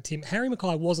 Tim. Harry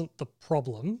Mackay wasn't the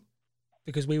problem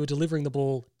because we were delivering the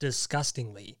ball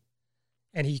disgustingly,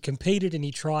 and he competed and he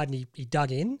tried and he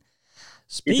dug in.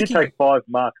 He did take 5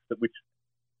 marks, which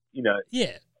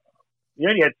Yeah. he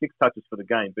only had 6 touches for the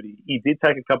game, but he did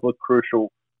take a couple of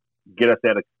crucial get us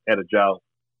out of jail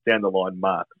down the line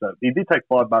marks. So he did take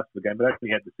 5 marks for the game, but actually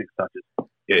had the 6 touches.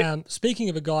 Yeah. Speaking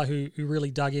of a guy who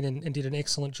really dug in and did an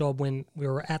excellent job when we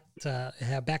were at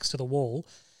our backs to the wall,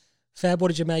 Fab, what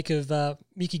did you make of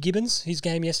Mickey Gibbons, his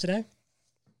game yesterday?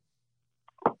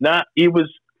 Nah,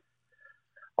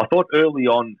 I thought early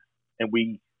on, and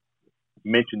we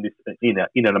mentioned this in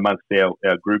and amongst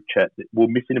our group chat, that we're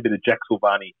missing a bit of Jack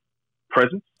Silvani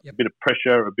presence, a bit of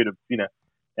pressure, a bit of,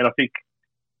 and I think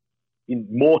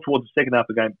more towards the second half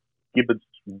of the game, Gibbons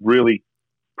really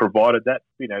provided that,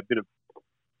 a bit of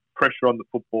pressure on the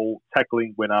football,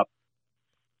 tackling went up,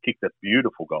 kicked a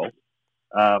beautiful goal.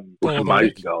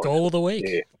 Amazing goal. Goal of the week.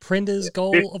 Yeah. Prender's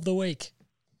goal of the week.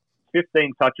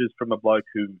 15 touches from a bloke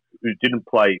who didn't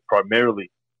play primarily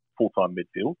full-time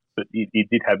midfield, but he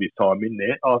did have his time in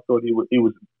there. I thought he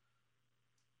was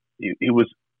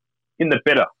in the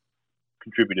better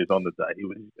contributors on the day. He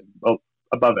was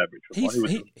above average.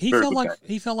 He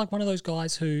felt like one of those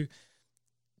guys who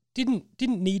didn't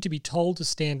need to be told to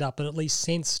stand up, but at least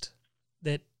sensed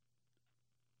that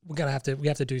we have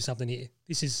to do something here.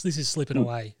 This is slipping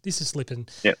away. This is slipping.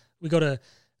 Yeah.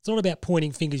 It's not about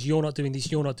pointing fingers. You're not doing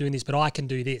this, but I can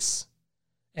do this.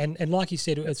 And like you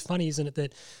said, it's funny, isn't it,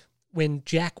 that when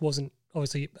Jack wasn't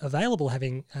obviously available,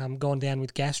 having gone down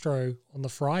with gastro on the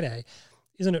Friday,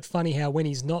 isn't it funny how when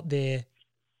he's not there,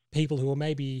 people who are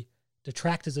maybe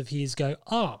detractors of his go,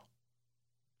 oh,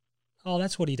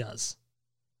 that's what he does.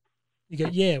 You go,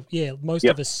 yeah. Most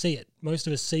of us see it. Most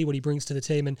of us see what he brings to the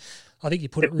team, and I think you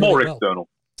put it really well. It's more external.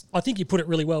 I think you put it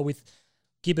really well with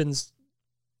Gibbons.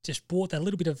 Just brought that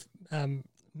little bit of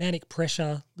manic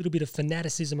pressure, a little bit of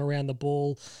fanaticism around the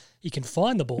ball. He can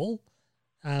find the ball,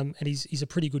 and he's a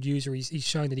pretty good user. He's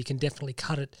shown that he can definitely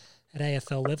cut it at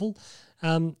AFL level.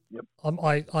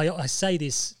 I say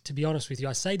this, to be honest with you,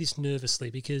 I say this nervously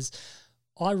because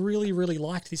I really, really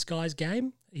liked this guy's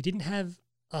game. He didn't have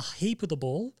a heap of the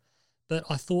ball, but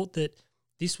I thought that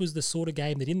this was the sort of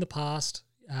game that in the past,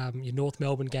 your North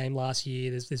Melbourne game last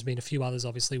year, there's been a few others,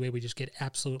 obviously, where we just get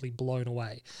absolutely blown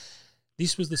away.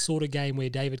 This was the sort of game where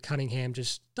David Cunningham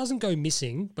just doesn't go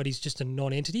missing, but he's just a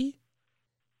non-entity.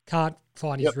 Can't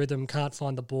find his rhythm, can't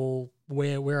find the ball,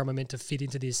 where am I meant to fit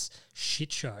into this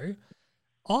shit show.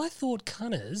 I thought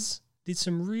Cunners did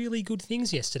some really good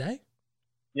things yesterday.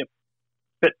 Yep.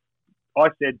 But I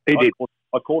said,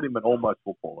 I called him an almost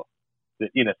footballer. That,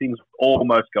 things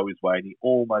almost go his way, and he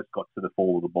almost got to the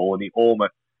fall of the ball, and he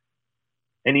almost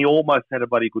had a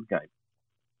bloody good game.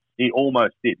 He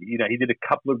almost did. He did a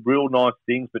couple of real nice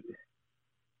things, but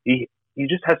he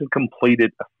just hasn't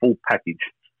completed a full package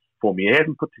for me. He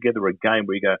hasn't put together a game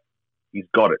where you go, he's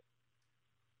got it.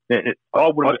 I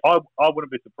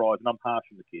wouldn't be surprised, and I'm harsh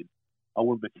on the kid. I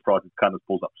wouldn't be surprised if Cunners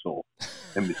pulls up sore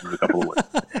and misses a couple of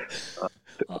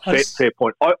weeks. Fair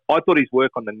point. I thought his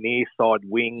work on the near side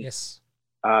wing,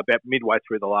 about midway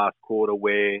through the last quarter,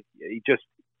 where he just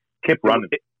kept running.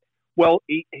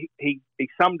 He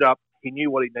summed up. He knew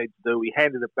what he needed to do. He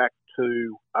handed it back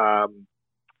to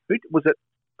who was it?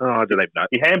 Oh, I don't even know.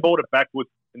 He handballed it backwards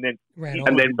and then ran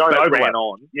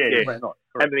on. Yeah. Ran on.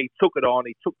 And then he took it on.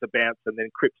 He took the bounce, and then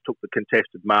Cripps took the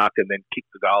contested mark and then kicked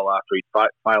the goal after he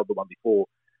failed the one before.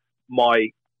 My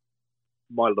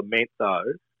lament,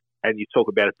 though, and you talk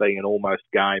about it being an almost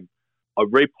game, I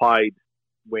replayed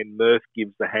when Murph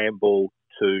gives the handball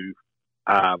to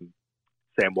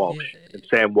Sam Walsh. Yeah. And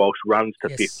Sam Walsh runs to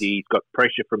 50. He's got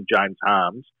pressure from James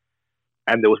Harms.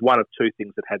 And there was one of two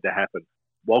things that had to happen.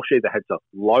 Walsh either had to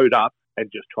load up and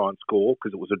just try and score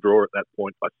because it was a draw at that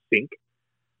point, I think,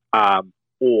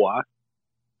 or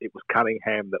it was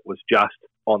Cunningham that was just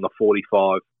on the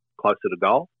 45 closer to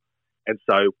goal. And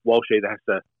so Walsh either has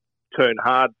to turn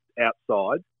hard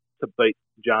outside to beat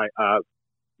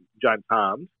James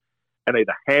Harms and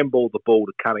either handball the ball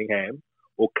to Cunningham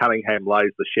or Cunningham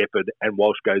lays the shepherd and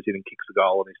Walsh goes in and kicks a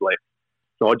goal on his left.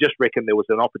 So I just reckon there was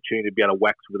an opportunity to be able to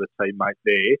wax with a teammate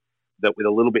there that with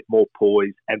a little bit more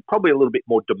poise and probably a little bit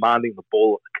more demanding the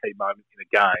ball at the key moment in a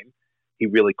game, he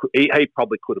really could. He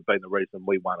probably could have been the reason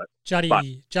we won it. Juddy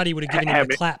would have given him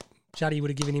the clap. Juddy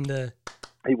would have given him the...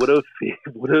 He would have,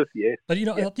 yeah. But,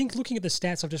 I think looking at the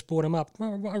stats, I've just brought him up.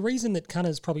 A reason that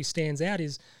Cunners probably stands out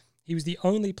is he was the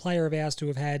only player of ours to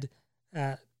have had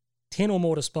 10 or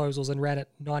more disposals and ran at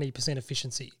 90%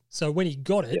 efficiency. So when he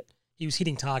got it, he was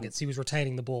hitting targets. He was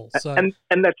retaining the ball. So and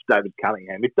that's David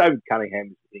Cunningham. If David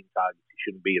Cunningham is hitting targets, he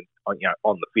shouldn't be on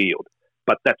the field.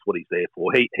 But that's what he's there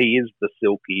for. He is the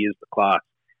silk. He is the class.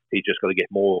 He's just got to get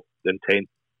more than 10.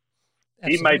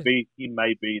 Absolutely. He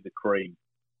may be the cream.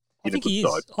 I think he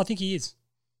is.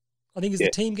 I think as the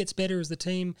team gets better, as the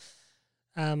team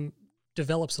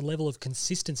develops a level of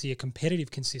consistency, a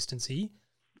competitive consistency,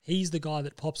 he's the guy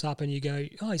that pops up and you go,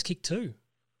 oh, he's kicked 2.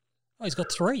 Oh, he's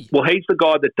got 3. Well, he's the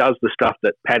guy that does the stuff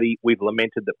that we've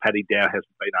lamented that Paddy Dow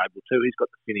hasn't been able to. He's got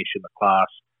the finish in the class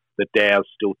that Dow's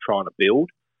still trying to build.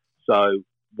 So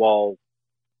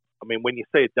when you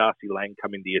see a Darcy Lang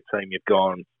come into your team, you've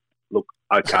gone, look,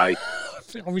 okay.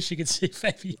 I wish you could see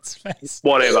Fabian's face.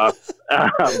 Whatever.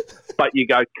 But you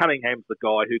go, Cunningham's the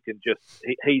guy who can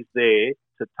he's there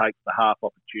to take the half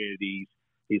opportunities.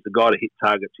 He's the guy to hit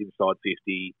targets inside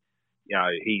 50.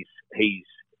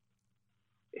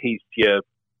 He's your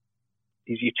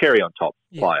cherry on top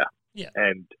player. Yeah.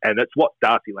 And that's what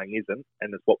Darcy Lang isn't,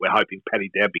 and it's what we're hoping Paddy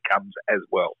Dow becomes as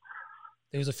well.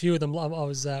 There was a few of them. We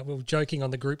were joking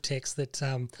on the group text that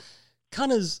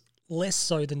Cunner's less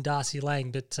so than Darcy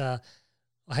Lang, but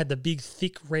I had the big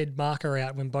thick red marker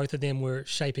out when both of them were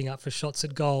shaping up for shots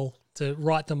at goal to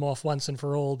write them off once and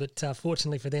for all. But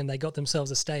fortunately for them, they got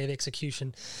themselves a stay of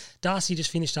execution. Darcy just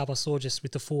finished up, I saw, just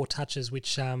with the 4 touches,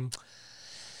 which, look,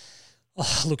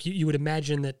 you would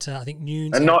imagine that I think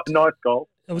Nunes... nice goal.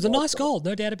 It was a nice goal,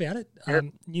 no doubt about it. Yep.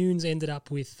 Nunes ended up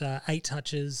with 8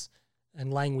 touches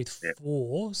and Lang with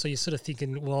 4. So you're sort of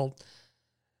thinking, well...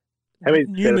 How many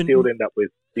Setterfield end up with?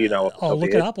 Do you know? I'll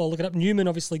look it up. Newman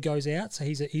obviously goes out, so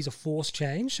he's a forced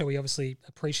change. So we obviously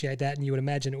appreciate that, and you would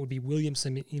imagine it would be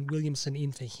Williamson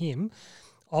in for him.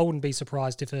 I wouldn't be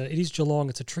surprised if it is Geelong.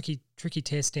 It's a tricky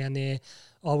test down there.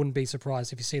 I wouldn't be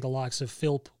surprised if you see the likes of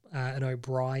Philp and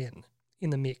O'Brien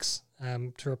in the mix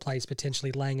to replace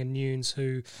potentially Lang and Nunes,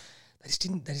 who they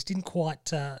just didn't quite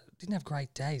didn't have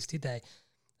great days, did they?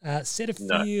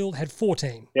 Setterfield had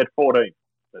 14. He had 14.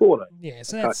 Yeah,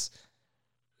 so that's.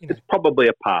 It's probably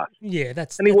a pass. Yeah,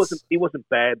 he wasn't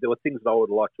bad. There were things that I would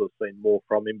like to have seen more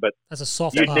from him, but as a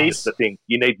soft pass. Need the thing.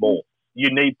 You need more. You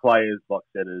need players like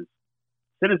Setters.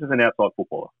 Setters is an outside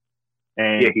footballer,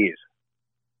 and he is.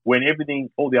 When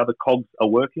all the other cogs are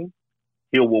working,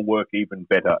 he will work even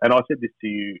better. And I said this to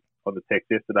you on the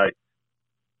text yesterday.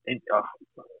 And, I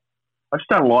just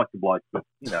don't like the bloke, but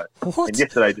and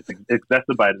yesterday just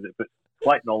exacerbated it. But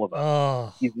Clayton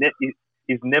Oliver, he's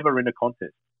never in a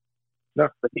contest. No,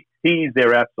 he is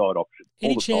their outside option.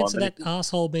 Any chance of that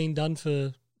arsehole being done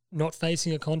for not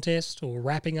facing a contest or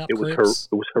wrapping up grips?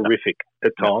 It was horrific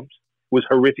at times. It was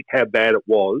horrific how bad it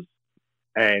was.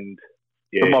 And,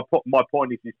 But my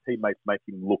point is his teammates make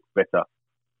him look better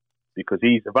because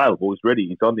he's available, he's ready,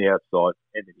 he's on the outside,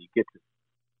 and then he gets it,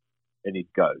 and he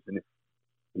goes. And if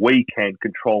we can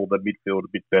control the midfield a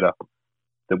bit better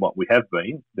than what we have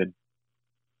been, then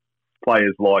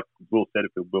players like Will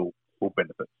Setterfield will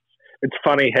benefit. It's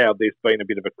funny how there's been a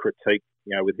bit of a critique,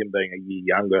 with him being a year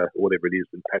younger or whatever it is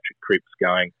than Patrick Cripps,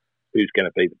 going, who's going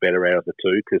to be the better out of the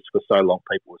two? Because for so long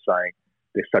people were saying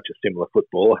they're such a similar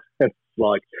footballer. It's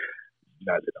like,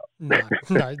 no, they're not.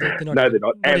 No, they're not. No, they're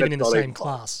not. Not and even in the same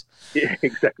class. Yeah,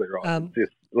 exactly right.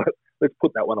 Let's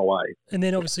put that one away. And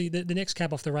then obviously the next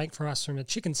cab off the rank for us from a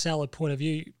chicken salad point of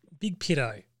view, Big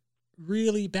Pitto.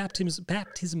 Really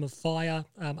baptism of fire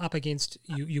up against,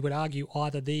 you would argue,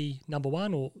 either the number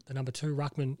 1 or the number 2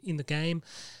 ruckman in the game.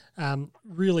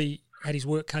 Really had his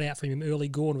work cut out for him early.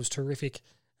 Gawn was terrific.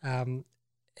 And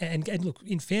look,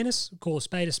 in fairness, call a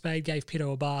spade, gave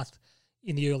Pitto a bath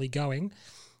in the early going.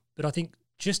 But I think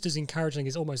just as encouraging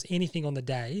as almost anything on the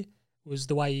day was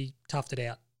the way he toughed it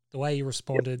out, the way he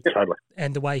responded, totally.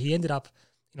 And the way he ended up,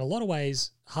 in a lot of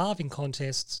ways, halving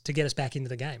contests to get us back into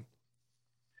the game.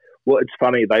 Well, it's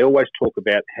funny. They always talk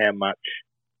about how much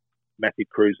Matthew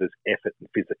Cruiser's effort and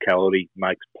physicality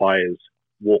makes players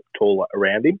walk taller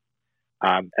around him.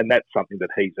 And that's something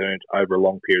that he's earned over a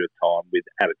long period of time with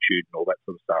attitude and all that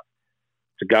sort of stuff.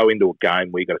 To go into a game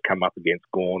where you've got to come up against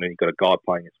Gawn and you've got a guy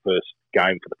playing his first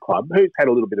game for the club who's had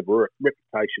a little bit of a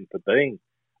reputation for being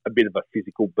a bit of a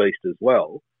physical beast as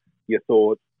well, you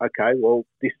thought, okay, well,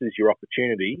 this is your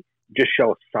opportunity. Just show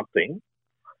us something.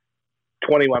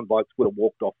 21 blokes would have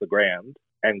walked off the ground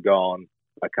and gone,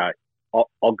 okay,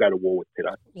 I'll go to war with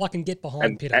Pitto. Well, I can get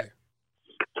behind Pitto.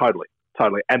 Totally.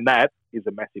 And that is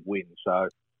a massive win. So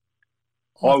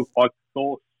I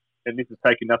thought, and this is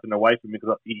taking nothing away from him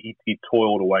because he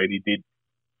toiled away and he did.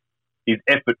 His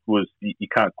effort was, you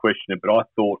can't question it, but I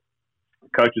thought the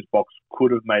coach's box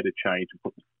could have made a change and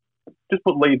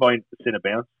put Levi in centre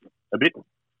bounce a bit.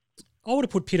 I would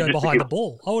have put Pitto behind the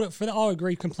ball. I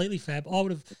agree completely, Fab. I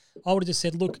would have just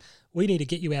said, look, we need to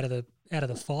get you out of the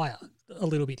fire a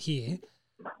little bit here.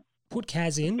 Put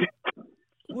Kaz in.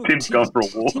 Tim's gone for a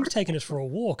walk. Tim's taking us for a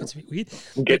walk. It's a bit weird.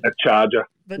 I'm getting a charger.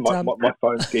 But, my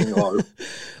phone's getting low.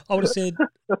 I would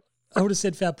have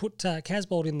said, Fab, put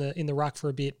Casbold in the ruck for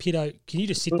a bit. Pitto, can you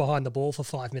just sit behind the ball for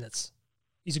 5 minutes?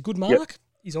 He's a good mark. Yep.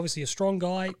 He's obviously a strong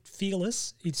guy,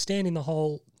 fearless. He'd stand in the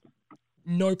hole,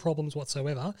 no problems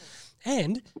whatsoever.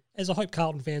 And, as I hope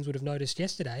Carlton fans would have noticed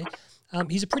yesterday,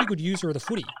 he's a pretty good user of the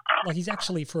footy. Like, he's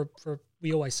actually, for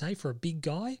we always say, for a big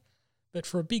guy, but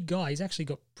for a big guy, he's actually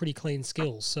got pretty clean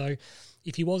skills. So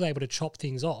if he was able to chop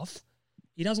things off,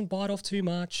 he doesn't bite off too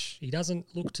much. He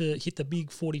doesn't look to hit the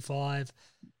big 45.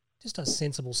 Just does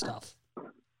sensible stuff.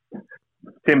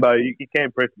 Timbo, you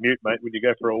can't press mute, mate, when you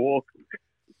go for a walk.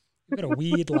 You've got a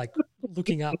weird, like,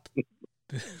 looking up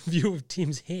view of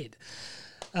Tim's head.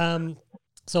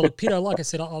 So, look, Pito, like I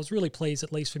said, I was really pleased,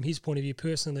 at least from his point of view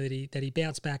personally, that he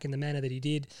bounced back in the manner that he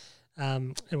did,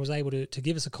 and was able to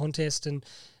give us a contest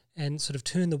and sort of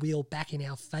turn the wheel back in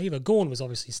our favour. Gawn was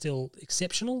obviously still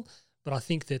exceptional, but I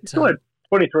think that... still had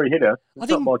 23 hitter. I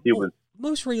think like it was...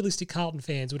 most realistic Carlton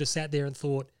fans would have sat there and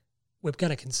thought, we're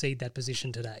going to concede that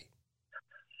position today.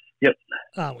 Yep.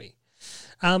 Aren't we?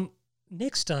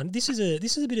 Next time, this is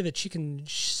a bit of a chicken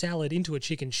salad into a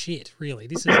chicken shit, really.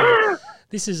 This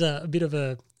is a bit of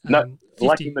a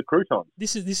lacking the croutons.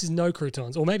 This is no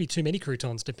croutons, or maybe too many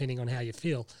croutons, depending on how you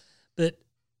feel. But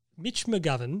Mitch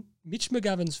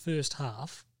McGovern's first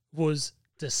half was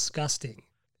disgusting.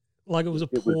 Like, it was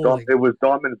appalling. It was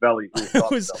Diamond Valley.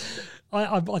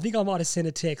 I think I might have sent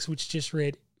a text which just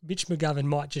read, Mitch McGovern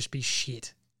might just be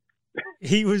shit.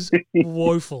 He was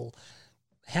woeful.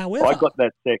 However, I got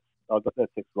that text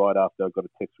right after I got a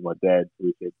text from my dad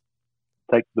who said,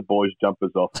 take the boys'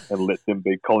 jumpers off and let them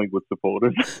be Collingwood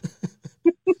supporters.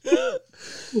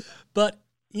 But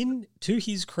to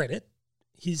his credit,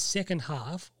 his second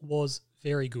half was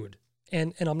very good.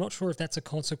 And I'm not sure if that's a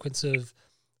consequence of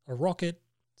a rocket,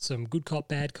 some good cop,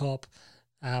 bad cop.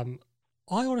 I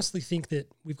honestly think that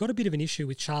we've got a bit of an issue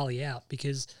with Charlie out,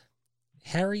 because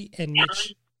Harry and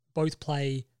Mitch both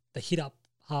play the hit-up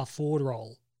half-forward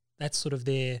role. That's sort of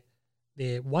their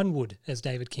one wood, as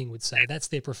David King would say. That's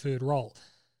their preferred role.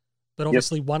 But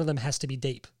obviously one of them has to be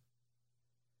deep.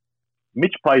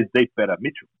 Mitch plays deep better.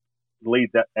 Mitch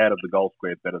leads that out of the goal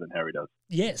square better than Harry does.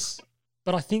 Yes.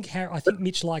 But I think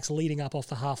Mitch likes leading up off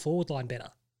the half-forward line better.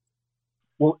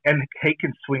 Well, and he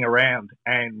can swing around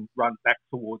and run back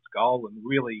towards goal and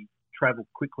really travel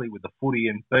quickly with the footy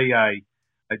and be a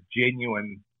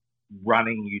genuine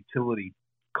running utility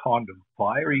kind of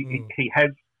player. He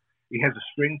has a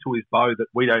string to his bow that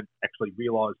we don't actually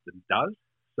realise that he does.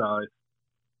 So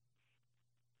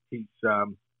he's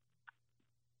an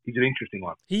interesting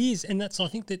one. He is, and I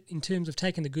think that in terms of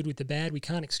taking the good with the bad, we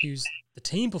can't excuse the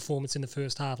team performance in the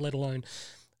first half, let alone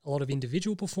a lot of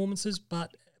individual performances.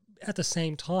 But at the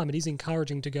same time, it is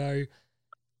encouraging to go,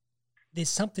 there's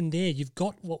something there. You've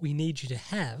got what we need you to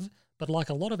have, but like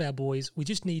a lot of our boys, we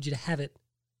just need you to have it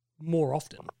more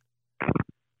often.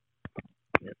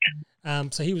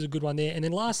 So he was a good one there. And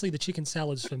then lastly, the chicken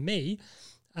salads for me,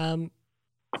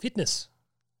 fitness.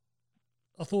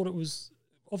 I thought it was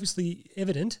obviously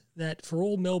evident that for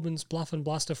all Melbourne's bluff and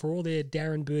bluster, for all their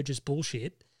Darren Burgess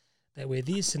bullshit, that we're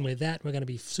this and we're that, we're going to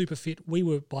be super fit, we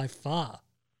were by far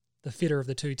the fitter of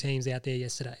the two teams out there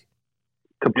yesterday.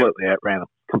 Completely outran them.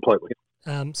 Completely.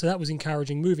 So that was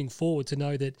encouraging moving forward to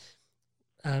know that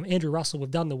Andrew Russell, we've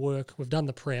done the work, we've done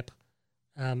the prep,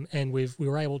 and we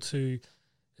were able to.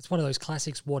 It's one of those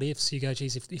classics. What ifs? You go,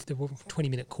 geez, if there were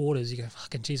 20-minute quarters, you go,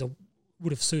 fucking, geez, I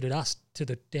would have suited us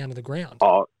down to the ground.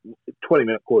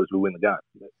 20-minute quarters, we win the game.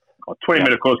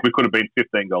 20-minute quarters, we could have been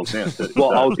 15 goals down.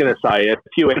 Well, I was going to say a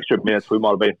few extra minutes, we might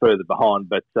have been further behind,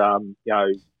 but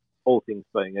all things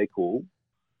being equal,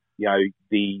 if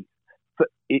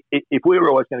we were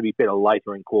always going to be better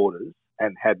later in quarters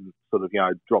and hadn't sort of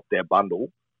dropped our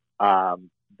bundle,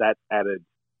 that added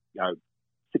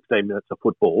 16 minutes of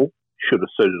football should have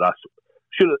suited us.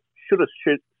 Should have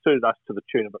suited us to the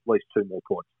tune of at least 2 more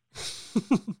points.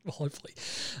 Well, hopefully.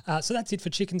 So that's it for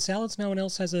chicken salads. No one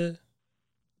else has a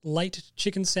late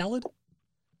chicken salad?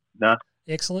 No.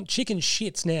 Excellent. Chicken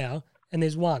shits now, and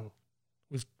there's one.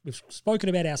 We've spoken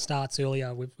about our starts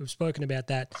earlier. We've spoken about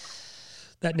that.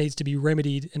 That needs to be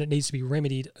remedied, and it needs to be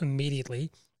remedied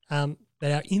immediately. But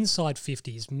our inside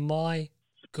 50s, my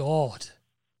God.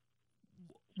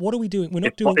 What are we doing? We're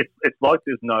not doing... It's like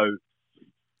there's no...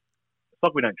 It's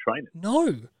like we don't train it.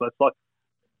 No. So it's like...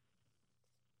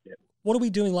 Yeah. What are we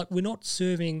doing? Like, we're not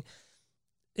serving...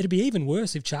 It'd be even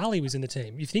worse if Charlie was in the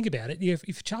team. You think about it.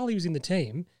 If Charlie was in the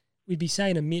team, we'd be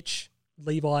saying to Mitch,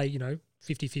 Levi,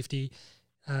 50-50,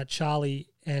 Charlie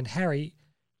and Harry,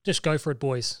 just go for it,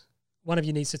 boys. One of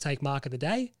you needs to take mark of the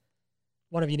day.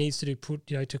 One of you needs to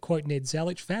to quote Ned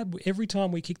Zalic, Fab, every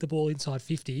time we kick the ball inside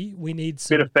 50, we need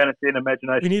some... bit of fantasy and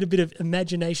imagination. We need a bit of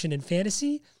imagination and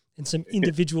fantasy and some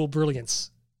individual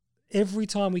brilliance. Every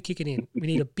time we kick it in, we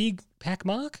need a big pack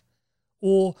mark,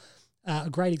 or a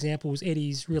great example was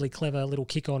Eddie's really clever little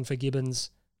kick on for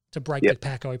Gibbons to break the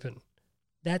pack open.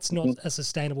 That's not a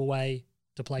sustainable way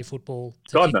to play football,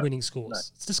 to kick winning scores. No.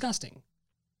 It's disgusting.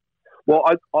 Well,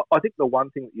 I think the one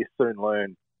thing that you soon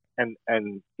learn, and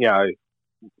you know,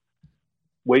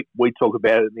 we talk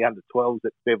about it in the under-12s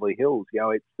at Beverly Hills. You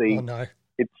know, it's the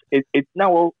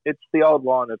it's the old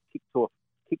line of kick to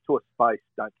a space,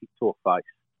 don't kick to a face.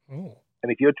 Oh.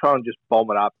 And if you're trying to just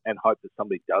bomb it up and hope that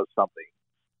somebody does something,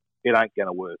 it ain't going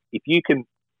to work. If you can,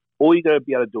 all you got to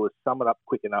be able to do is sum it up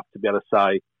quick enough to be able to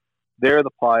say, there are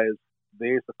the players,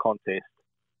 there's the contest.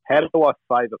 How do I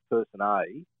favour person A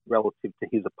relative to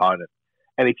his opponent?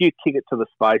 And if you kick it to the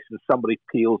space and somebody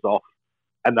peels off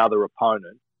another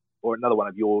opponent or another one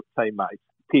of your teammates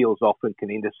peels off and can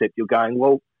intercept, you're going,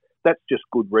 well, that's just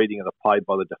good reading of the play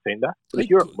by the defender. But if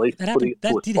you're at least putting it to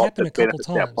a spot that benefits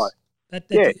our play.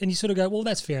 And you sort of go, well,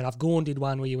 that's fair enough. Gorn did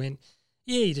one where you went,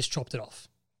 he just chopped it off.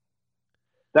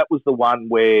 That was the one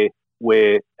where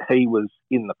he was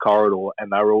in the corridor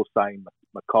and they were all saying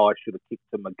Mackay should have kicked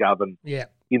to McGovern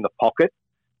in the pocket,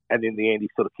 and in the end he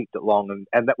sort of kicked it long,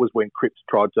 and that was when Cripps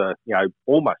tried to, you know,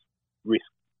 almost risk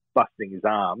busting his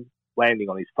arm, landing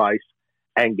on his face,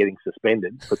 and getting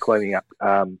suspended for cleaning up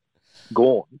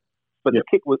Gorn. But the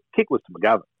kick was to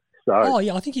McGovern. So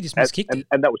I think he just miskicked it,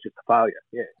 and that was just a failure.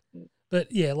 Yeah, but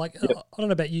I don't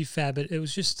know about you, Fab, but it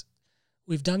was just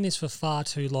we've done this for far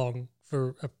too long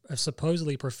for a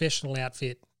supposedly professional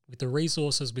outfit with the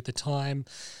resources, with the time,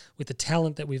 with the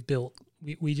talent that we've built.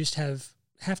 We just have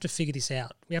to figure this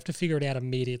out. We have to figure it out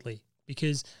immediately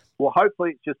because... Well,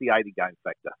 hopefully it's just the 80-game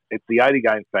factor. It's the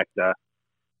 80-game factor.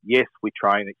 Yes, we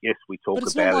train it. Yes, we talk about it. But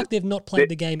it's not like they've not played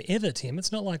the game ever, Tim.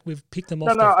 It's not like we've picked them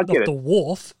off the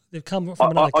wharf. They've come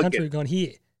from another country and gone,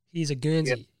 here's a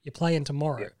Guernsey. Yep. You're playing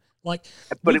tomorrow. Yep.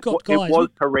 But it was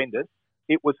horrendous.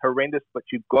 It was horrendous, but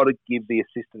you've got to give the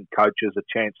assistant coaches a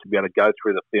chance to be able to go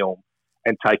through the film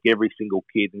and take every single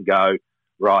kid and go,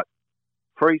 right,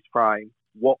 freeze frame,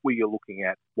 what were you looking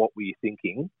at? What were you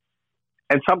thinking?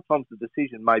 And sometimes the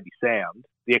decision may be sound,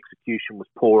 the execution was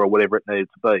poor or whatever it needed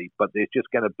to be, but there's just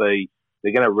going to be,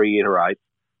 they're going to reiterate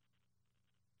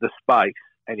the space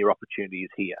and your opportunity is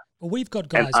here. Well, we've got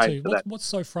guys too. What's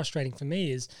so frustrating for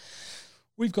me is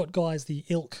we've got guys the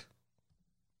ilk,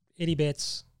 Eddie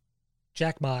Betts,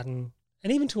 Jack Martin,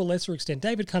 and even to a lesser extent,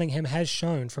 David Cunningham has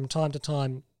shown from time to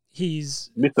time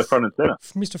he's Mr. Front and Centre.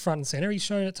 Mr. Front and Centre. He's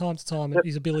shown at time to time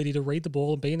his ability to read the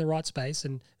ball and be in the right space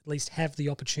and at least have the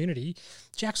opportunity.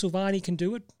 Jack Silvani can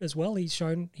do it as well. He's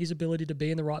shown his ability to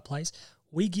be in the right place.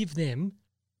 We give them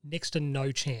next to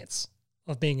no chance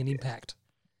of being an impact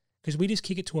because we just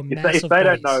kick it to a massive if they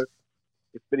don't know,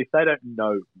 if they don't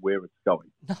know where it's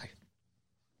going. No.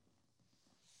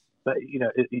 But, you know,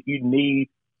 you need,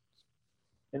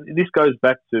 and this goes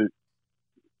back to,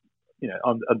 you know,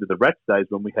 under the Rats days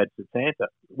when we had Satanta.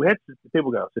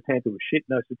 People go, Satanta was shit.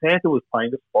 No, Satanta was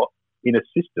playing a spot in a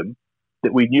system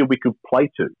that we knew we could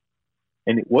play to,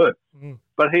 and it worked. Mm.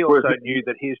 But he also knew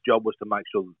that his job was to make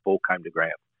sure the ball came to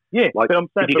ground. Yeah, like but I'm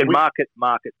saying, if you can mark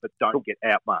it, but don't get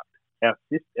outmarked. Our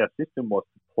system was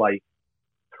to play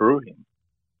through him.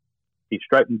 He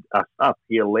straightened us up.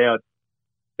 He allowed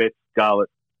Betts, Scarlett,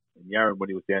 and Yaron when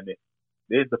he was down there.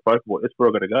 There's the focal point. That's where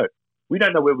we're going to go. We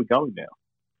don't know where we're going now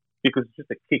because it's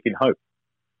just a kick in hope.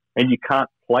 And you can't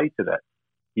play to that.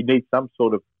 You need some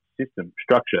sort of system,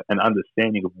 structure, and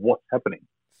understanding of what's happening.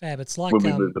 Fab, it's like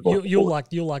you'll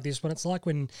like this one. It's like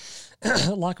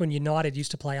when United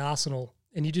used to play Arsenal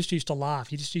and you just used to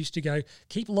laugh. You just used to go,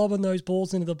 keep lobbing those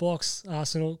balls into the box,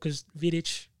 Arsenal, because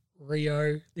Vidic,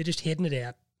 Rio, they're just heading it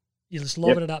out. You're just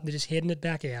lobbing it up and they're just heading it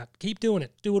back out. Keep doing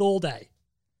it. Do it all day.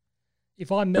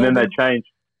 If I'm Melbourne, and then they changed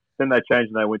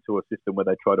and they went to a system where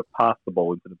they try to pass the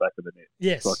ball into the back of the net.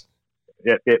 Yes. Like,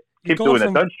 keep doing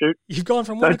that. Don't shoot. You've gone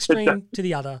from one extreme to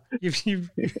the other. You've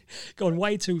gone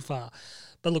way too far.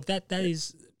 But look, that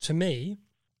is, to me,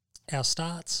 our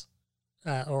starts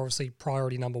are obviously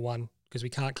priority number one because we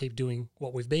can't keep doing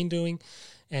what we've been doing.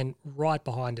 And right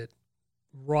behind it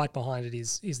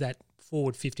is that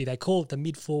forward 50. They call it the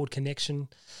mid-forward connection.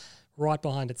 Right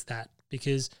behind it's that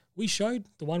because we showed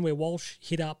the one where Walsh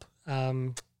hit up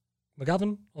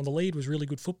McGovern on the lead was really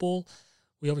good football.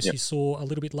 We obviously saw a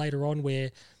little bit later on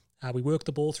where we worked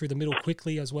the ball through the middle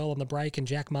quickly as well on the break, and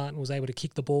Jack Martin was able to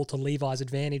kick the ball to Levi's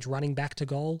advantage running back to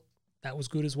goal. That was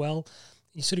good as well.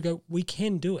 You sort of go, we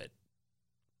can do it,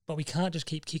 but we can't just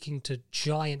keep kicking to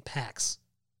giant packs.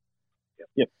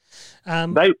 Yep.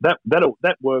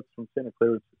 That works from centre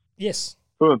clearances. Yes.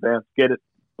 Boom, bounce, get it,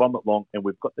 bomb it long, and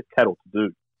we've got the cattle to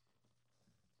do.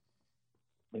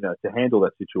 to handle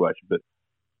that situation. But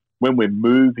when we're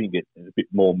moving it a bit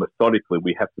more methodically,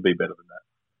 we have to be better than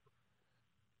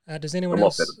that. Does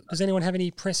anyone have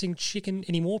any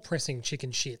more pressing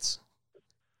chicken shits?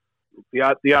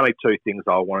 The only two things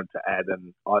I wanted to add,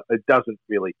 and it doesn't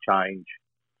really change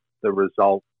the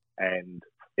result and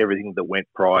everything that went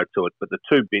prior to it, but the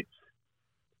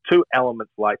two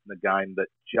elements late in the game that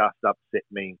just upset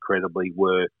me incredibly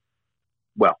were,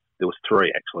 well, there was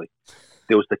three actually.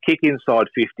 There was the kick inside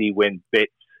 50 when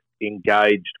Betts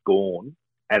engaged Gawn,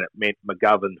 and it meant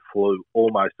McGovern flew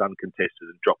almost uncontested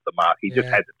and dropped the mark. He just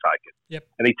had to take it. Yep.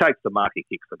 And he takes the mark, he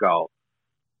kicks the goal.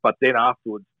 But then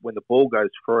afterwards, when the ball goes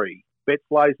free, Betts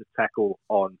lays a tackle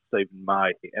on Stephen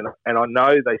May. And I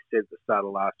know they said at the start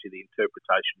of last year the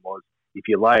interpretation was if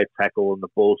you lay a tackle and the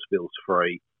ball spills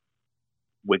free,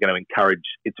 we're going to encourage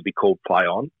it to be called play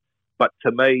on. But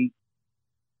to me,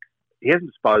 he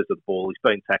hasn't disposed of the ball.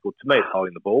 He's been tackled. To me, it's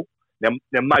holding the ball. Now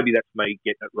maybe that's me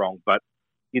getting it wrong, but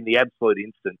in the absolute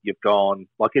instant, you've gone,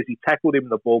 like as he tackled him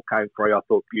and the ball came free, I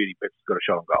thought, beauty, Betts has got a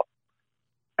shot on goal.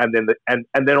 And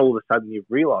then all of a sudden you've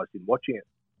realised in watching it,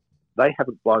 they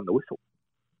haven't blown the whistle.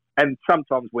 And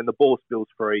sometimes when the ball spills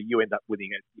free, you end up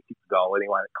winning it. You kick the goal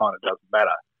anyway. It kind of doesn't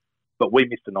matter. But we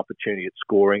missed an opportunity at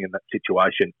scoring in that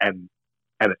situation, and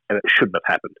it shouldn't have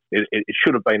happened. It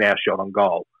should have been our shot on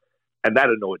goal, and that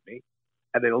annoyed me.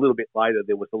 And then a little bit later,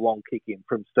 there was a long kick in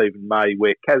from Stephen May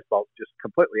where Casbolt just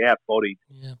completely outbodied.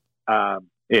 Yeah,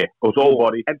 it was all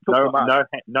body, and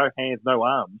no hands, no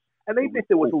arms. And even if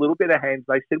there was a little bit of hands,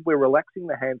 they said we're relaxing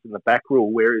the hands in the back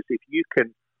rule. Whereas if you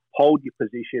can hold your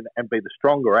position and be the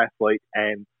stronger athlete,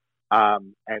 and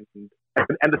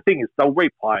the thing is, they'll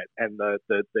replay it, and the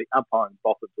umpiring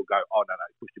boffins will go, oh no,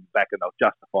 he pushed him back, and they'll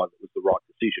justify that it was the right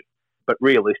decision. But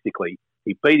realistically,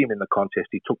 he beat him in the contest.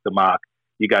 He took the mark.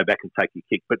 You go back and take your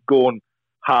kick. But Gawn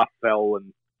half fell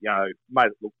and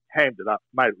hammed it up,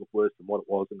 made it look worse than what it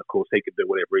was. And of course, he can do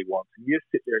whatever he wants. And you just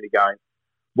sit there and you're going,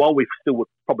 while we still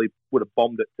probably would have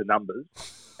bombed it to numbers,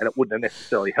 and it wouldn't have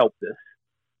necessarily helped us.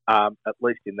 At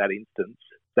least in that instance,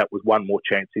 that was one more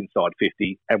chance inside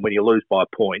 50. And when you lose by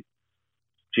a point,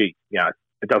 it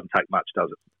doesn't take much, does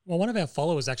it? Well, one of our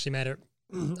followers actually made a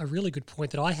really good point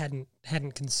that I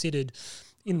hadn't considered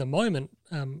in the moment.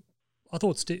 I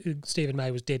thought Stephen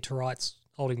May was dead to rights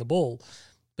holding the ball,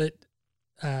 but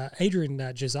Adrian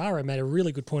Jazara made a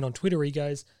really good point on Twitter. He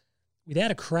goes, without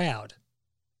a crowd,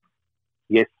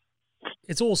 yes,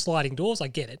 it's all sliding doors, I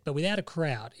get it, but without a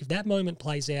crowd, if that moment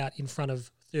plays out in front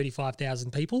of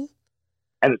 35,000 people...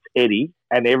 And it's Eddie,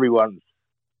 and everyone's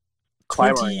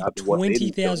clamouring over what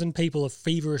 20,000 people are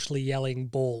feverishly yelling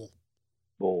ball.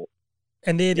 Ball.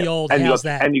 And they're the old, how's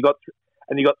that? And you got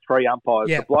three umpires.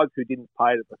 Yeah. The bloke who didn't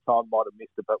pay it at the time might have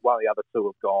missed it, but one of the other two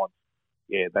have gone.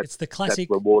 Yeah, it's the classic.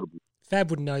 That's rewardable. Fab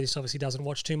wouldn't know this, obviously doesn't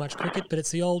watch too much cricket, but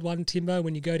it's the old one, Timbo,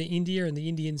 when you go to India and the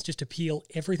Indians just appeal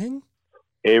everything.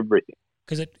 Everything.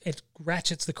 Because it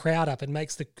ratchets the crowd up and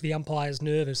makes the umpires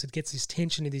nervous. It gets this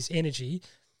tension and this energy.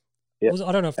 Yep.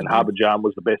 I don't know if Harbhajan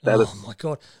was the best at it. Oh my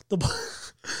God.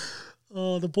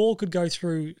 The ball could go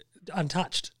through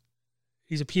untouched.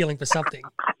 He's appealing for something.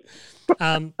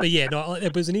 But yeah, no,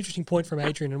 it was an interesting point from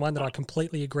Adrian, and one that I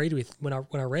completely agreed with when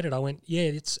I read it. I went, yeah,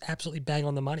 it's absolutely bang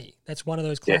on the money. That's one of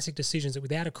those classic decisions that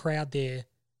without a crowd there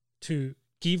to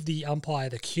give the umpire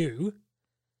the cue,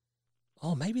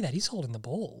 oh, maybe that is holding the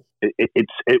ball.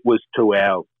 It was to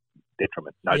our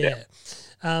detriment, no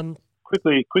doubt.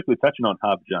 Quickly touching on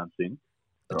Harbhajan thing.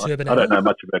 Right? I don't know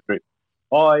much about cricket.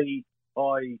 I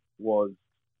was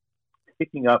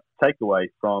picking up takeaway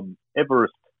from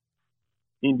Everest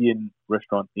Indian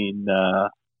restaurant in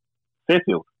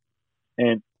Fairfield,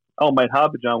 and old mate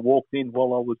Harbhajan walked in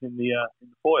while I was in the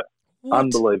foyer. What?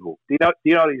 Unbelievable. Do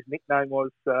you know what his nickname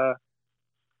was,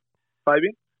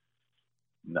 Fabian?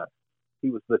 No, he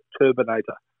was the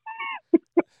Turbinator.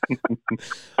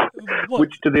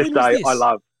 Which to this day I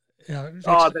love. That's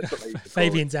what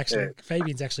Fabian's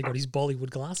actually got his Bollywood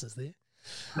glasses there.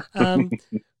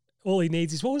 All he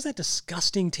needs is, what was that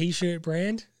disgusting T-shirt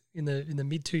brand in the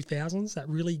mid 2000s? That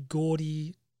really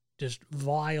gaudy, just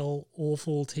vile,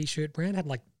 awful T-shirt brand had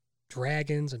like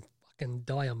dragons and fucking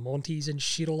diamantes and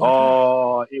shit all over.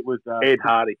 Oh, it was Ed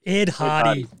Hardy. Ed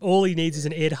Hardy. All he needs is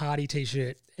an Ed Hardy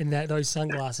T-shirt and those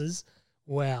sunglasses.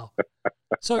 Wow.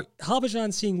 So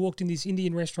Harbhajan Singh walked in this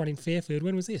Indian restaurant in Fairfield.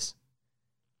 When was this?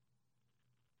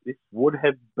 This would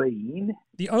have been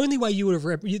the only way you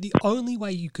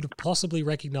could have possibly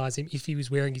recognised him if he was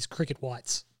wearing his cricket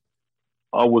whites.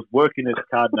 I was working at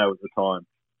Cardno at the time,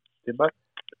 Timbo.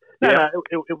 No,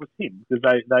 it was him because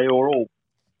they were all.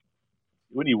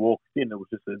 When he walked in, it was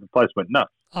just the place went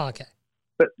nuts. Oh, okay.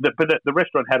 But the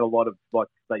restaurant had a lot of, like,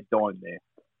 they dine there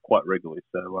quite regularly.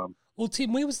 So, well,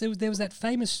 Tim, there was that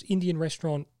famous Indian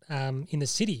restaurant in the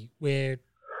city where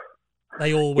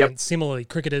they all went similarly,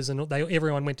 cricketers and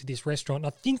everyone went to this restaurant.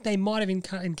 And I think they might have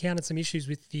encountered some issues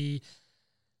with the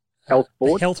health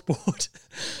board.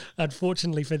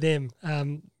 Unfortunately for them,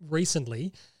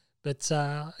 recently. But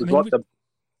the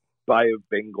Bay of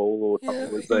Bengal or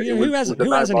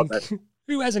something.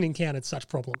 Who hasn't encountered such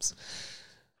problems?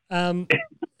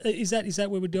 Is that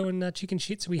where we're doing chicken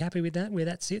shits? Are we happy with that? Where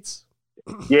that sits?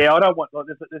 Yeah, I don't want. Like,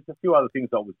 there's a few other things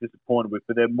I was disappointed with,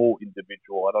 but they're more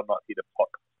individual. I don't like here to pot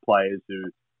players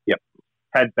who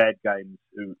had bad games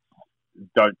who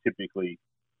don't typically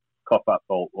cough up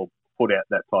or put out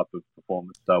that type of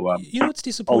performance. So you know what's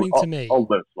disappointing to me? I'll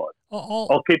let it slide.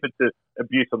 I'll keep it to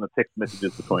abuse on the text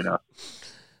messages between us.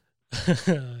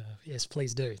 Yes,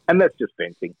 please do. And that's just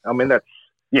venting. I mean, that's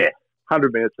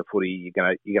 100 minutes of footy. You're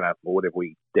gonna whatever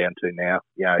we down to now.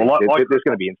 Yeah, there's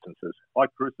going to be instances. I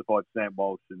crucified Sam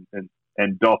Walsh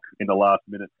and Doc in the last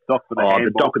minute. Doc for the handball.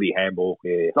 The Doherty handball.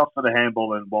 Yeah, Doc for the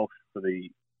handball and Walsh for the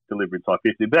delivery type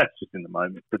 50. But that's just in the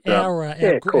moment. But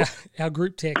our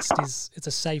group text it's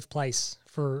a safe place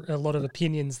for a lot of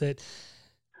opinions that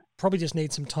probably just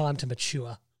need some time to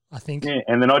mature, I think. Yeah,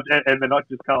 and they're not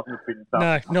just Carlton opinions.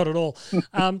 No, not at all.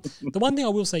 The one thing I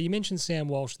will say, you mentioned Sam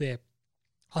Walsh there.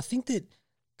 I think that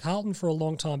Carlton for a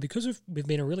long time, because we've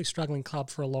been a really struggling club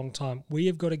for a long time, we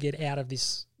have got to get out of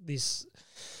this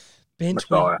bench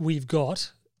we've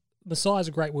got. Messiah is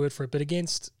a great word for it, but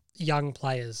against young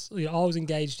players. I was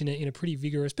engaged in a pretty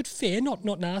vigorous, but fair, not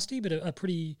nasty, but a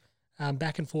pretty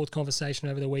back and forth conversation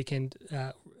over the weekend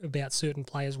about certain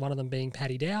players, one of them being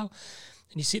Paddy Dow.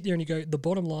 And you sit there and you go, the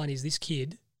bottom line is this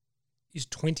kid is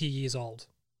 20 years old.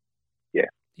 Yeah.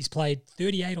 He's played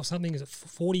 38 or something, is it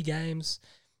 40 games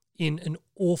in an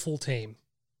awful team,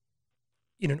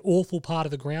 in an awful part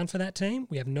of the ground for that team.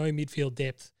 We have no midfield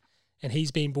depth, and he's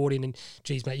been brought in. And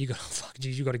geez, mate, you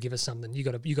got to give us something. You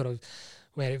got to,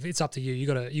 man. If it's up to you, you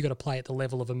got to play at the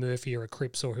level of a Murphy or a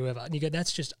Cripps or whoever. And you go,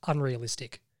 that's just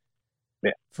unrealistic.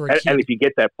 Yeah, for a kid. And if you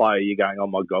get that player, you're going, oh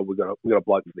my god, we got a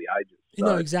bloke for the ages. So.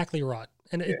 No, exactly right.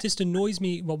 And it just annoys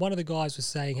me. Well, one of the guys was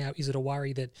saying, how is it a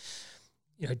worry that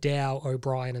Dow,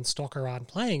 O'Brien, and Stocker aren't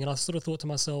playing? And I sort of thought to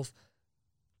myself,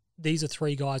 these are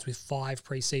three guys with 5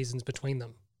 pre-seasons between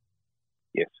them.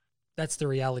 Yes. That's the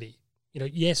reality.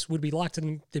 Yes, would we like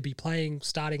them to be playing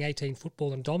starting 18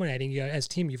 football and dominating, as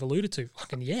Tim, you've alluded to?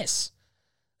 Fucking yes.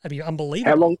 That'd be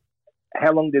unbelievable.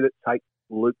 How long did it take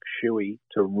Luke Shuey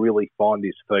to really find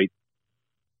his feet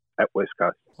at West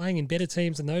Coast? Playing in better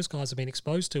teams than those guys have been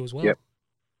exposed to as well. Yep.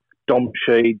 Dom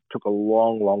Sheed took a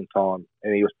long, long time,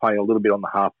 and he was playing a little bit on the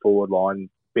half-forward line,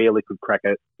 barely could crack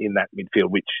it in that midfield,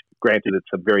 which, granted, it's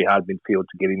a very hard midfield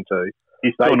to get into.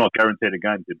 He's still not guaranteed a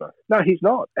game, Tibbo. No, he's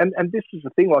not. And this is the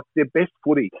thing, like, their best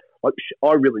footy, like,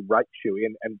 I really rate Shuey,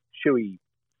 and Shuey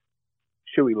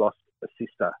lost a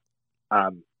sister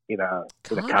in a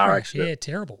car accident. Yeah,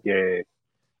 terrible. Yeah.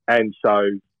 And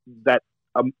so that,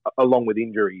 along with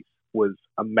injuries, was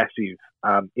a massive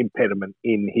impediment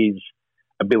in his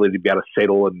ability to be able to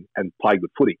settle and play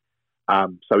good footy.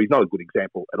 So he's not a good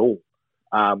example at all.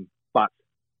 But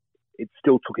it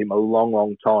still took him a long,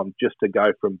 long time just to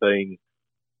go from being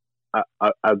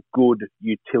a good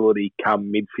utility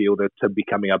come midfielder to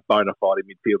becoming a bona fide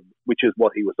midfielder, which is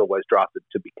what he was always drafted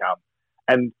to become.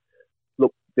 And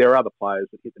look, there are other players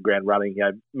that hit the ground running.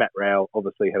 Matt Rowell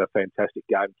obviously had a fantastic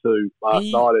game too last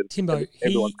night. And Timbo,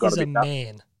 everyone's got he is a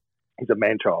man. He's a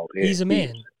man-child. Yeah. He's a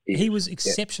man. He was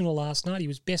exceptional last night. He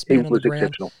was best man on the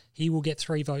ground. He will get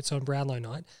 3 votes on Brownlow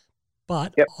night.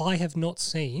 But I have not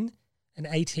seen an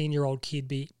 18-year-old kid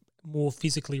be more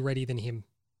physically ready than him.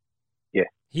 Yeah.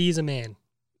 He is a man.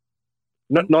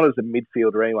 Not as a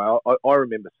midfielder anyway. I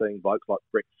remember seeing blokes like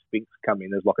Brett Spinks come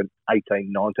in as like an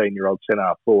 18, 19-year-old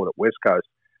centre forward at West Coast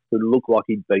who looked like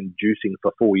he'd been juicing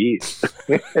for 4 years.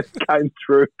 Came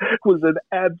through, was an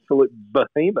absolute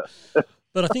behemoth.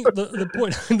 But I think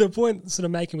the point sort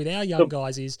of making with our young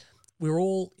guys is we're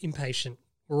all impatient.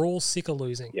 We're all sick of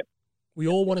losing. Yep. We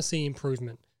all want to see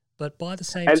improvement. But by the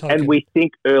same token... And we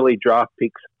think early draft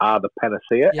picks are the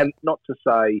panacea. Yep. And not to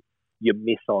say you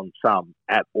miss on some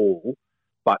at all,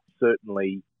 but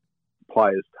certainly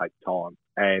players take time.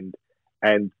 And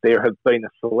there have been a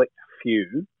select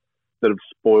few that have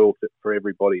spoiled it for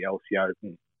everybody else.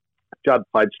 Judd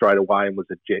played straight away and was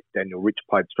a jet. Daniel Rich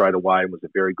played straight away and was a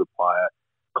very good player.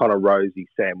 Connor Rosie,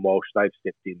 Sam Walsh, they've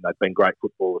stepped in. They've been great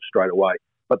footballers straight away.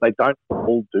 But they don't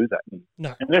all do that.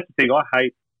 No. And that's the thing. I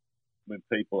hate when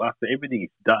people, after everything is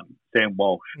done, Sam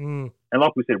Walsh, and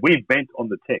like we said, we vent on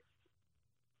the text.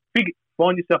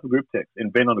 find yourself a group text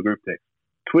and vent on a group text.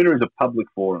 Twitter is a public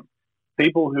forum.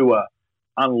 People who are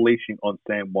unleashing on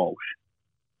Sam Walsh,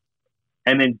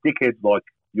 and then dickheads like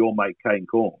your mate Kane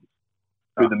Corns,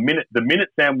 who the minute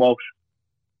Sam Walsh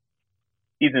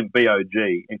isn't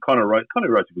BOG, and Connor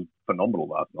Rosie was phenomenal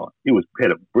last night. He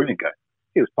had a brilliant game.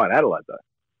 He was playing Adelaide though.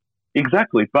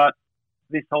 Exactly, but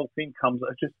this whole thing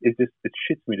it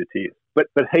shits me to tears. But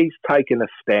he's taken a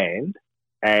stand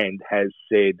and has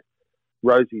said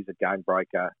Rosie's a game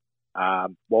breaker.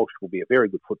 Walsh will be a very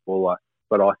good footballer,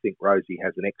 but I think Rosie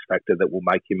has an X factor that will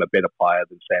make him a better player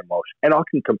than Sam Walsh. And I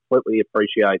can completely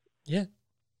appreciate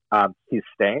his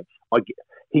stance.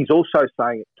 He's also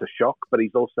saying it to shock, but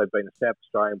he's also been a South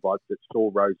Australian bloke that saw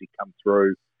Rosie come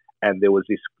through, and there was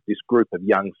this group of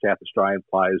young South Australian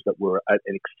players that were an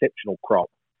exceptional crop.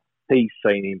 He's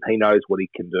seen him. He knows what he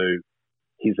can do.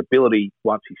 His ability,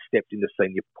 once he stepped into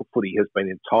senior footy, has been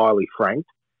entirely franked,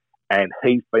 and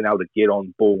he's been able to get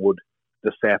on board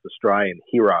the South Australian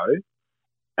hero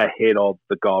ahead of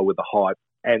the guy with the hype.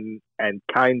 And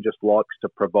Kane just likes to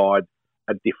provide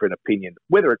a different opinion,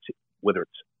 whether it's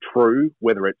true,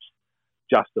 whether it's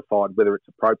justified, whether it's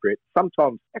appropriate.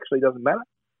 Sometimes actually doesn't matter,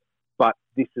 but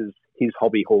this is his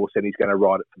hobby horse, and he's going to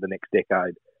ride it for the next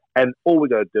decade. And all we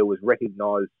got to do is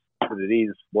recognise that it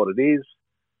is what it is.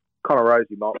 Connor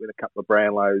Rosie might win a couple of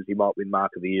Brownlows, he might win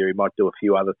Mark of the Year, he might do a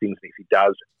few other things, and if he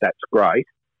does, that's great.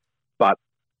 But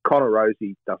Connor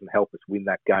Rosie doesn't help us win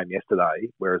that game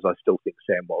yesterday, whereas I still think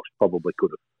Sam Walsh probably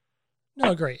could have. No,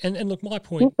 I agree. And look, my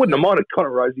point... Wouldn't have minded Connor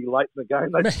Rosie late in the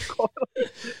game.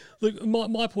 Look,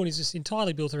 my point is just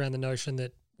entirely built around the notion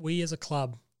that we as a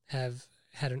club have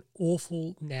had an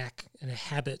awful knack and a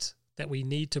habit that we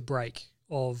need to break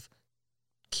of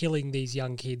killing these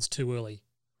young kids too early,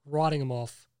 writing them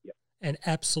off, and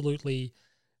absolutely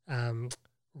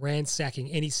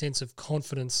ransacking any sense of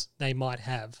confidence they might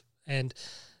have. And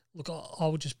look, I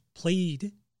would just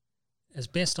plead as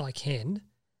best I can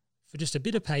for just a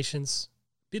bit of patience,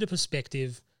 a bit of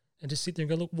perspective, and just sit there and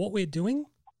go, look, what we're doing,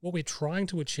 what we're trying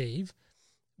to achieve,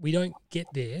 we don't get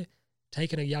there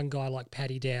taking a young guy like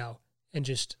Paddy Dow and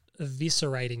just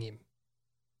eviscerating him.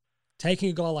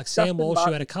 Taking a guy like Sam Walsh,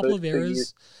 who had a couple of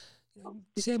errors.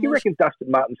 Do you reckon Dustin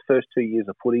Martin's first 2 years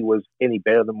of footy was any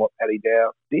better than what Paddy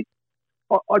Dow did?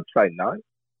 I'd say no.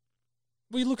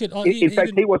 We look at in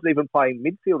fact, he wasn't even playing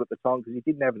midfield at the time because he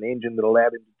didn't have an engine that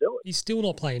allowed him to do it. He's still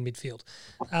not playing midfield.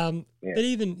 But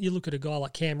even you look at a guy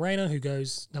like Cam Rayner, who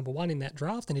goes number 1 in that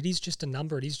draft, and it is just a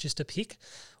number, it is just a pick.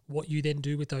 What you then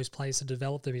do with those players to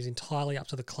develop them is entirely up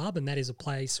to the club, and that is a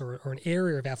place or an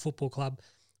area of our football club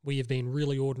we have been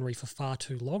really ordinary for far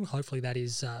too long. Hopefully that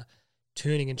is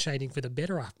turning and shading for the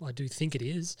better. I do think it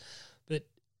is. But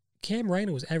Cam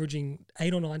Rayner was averaging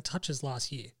 8 or 9 touches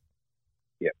last year.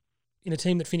 In a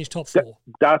team that finished top 4.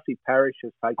 Darcy Parish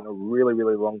has taken a really,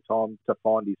 really long time to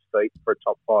find his feet for a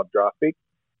top 5 draft pick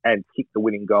and kicked the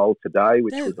winning goal today,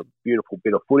 which was a beautiful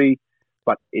bit of footy.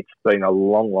 But it's been a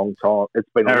long, long time. It's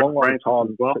been a long, long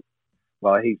time.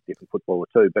 Well, he's a different footballer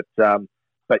too.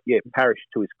 But yeah, Parish,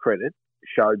 to his credit,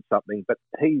 showed something. But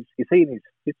is he in his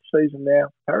 5th season now,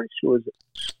 Parish? Or is it?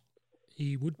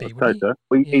 He would be. So.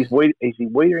 Is he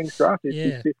Wiedering's draft? Is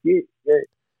his 5th year? Yeah.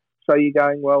 So you're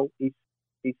going, well, he's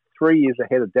 3 years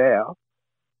ahead of Dow,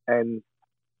 and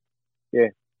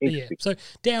interesting. So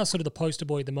Dow's sort of the poster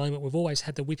boy at the moment. We've always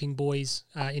had the whipping boys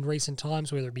in recent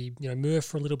times, whether it be Murph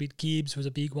for a little bit, Gibbs was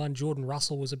a big one, Jordan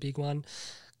Russell was a big one,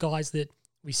 guys that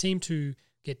we seem to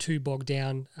get too bogged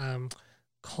down,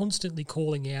 constantly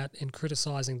calling out and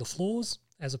criticising the flaws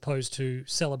as opposed to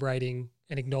celebrating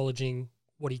and acknowledging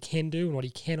what he can do and what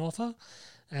he can offer.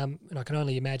 And I can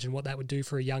only imagine what that would do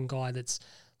for a young guy that's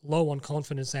low on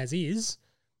confidence as is,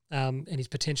 and he's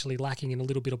potentially lacking in a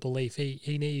little bit of belief.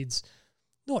 He needs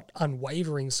not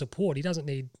unwavering support. He doesn't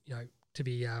need to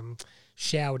be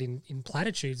showered in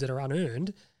platitudes that are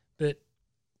unearned, but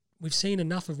we've seen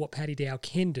enough of what Paddy Dow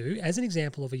can do. As an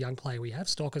example of a young player we have,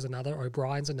 Stocker's another,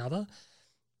 O'Brien's another.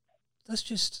 Let's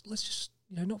just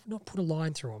not put a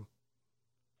line through him.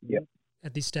 Yep.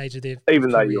 At this stage of their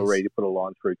even careers. though you're ready to put a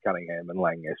line through Cunningham and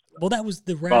Lang yesterday. Well, that was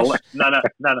the rash. No.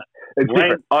 It's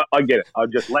different. I get it. I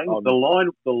just the line.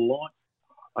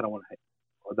 I don't want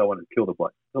to kill the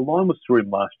bloke. The line was through him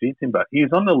last year, Timber. He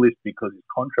was on the list because he's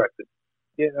contracted.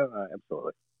 Yeah, no,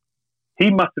 absolutely.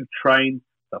 He must have trained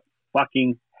the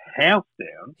fucking house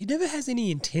down. He never has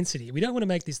any intensity. We don't want to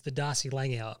make this the Darcy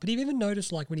Lang hour, but have you ever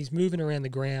noticed, like when he's moving around the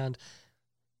ground,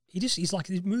 he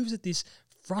moves at this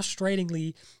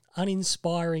frustratingly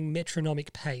uninspiring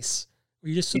metronomic pace. Where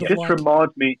you just sort of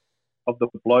reminds me of the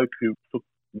bloke who took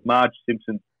Marge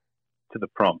Simpson to the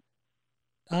prom.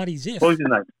 Artie Ziff. What was his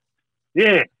name?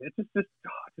 Yeah, it's just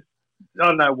I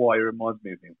don't know why he reminds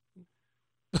me of him.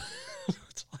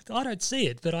 I don't see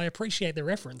it, but I appreciate the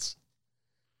reference.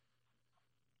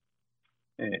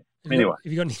 Yeah. Anyway,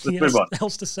 have you got anything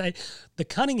else to say? The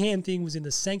Cunningham thing was in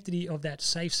the sanctity of that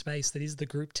safe space that is the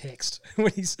group text.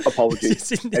 When he's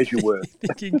apologies, as you were.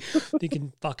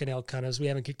 thinking, fucking hell, cunners, we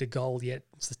haven't kicked a goal yet.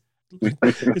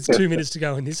 It's 2 minutes to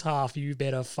go in this half. You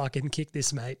better fucking kick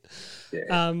this, mate.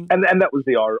 Yeah. And that was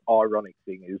the ironic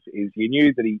thing is you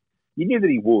knew that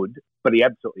he would, but he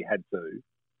absolutely had to.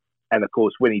 And of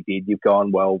course, when he did, you've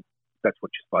gone, well, that's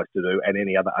what you're supposed to do, and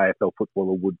any other AFL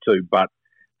footballer would too. But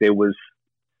there were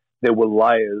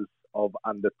layers of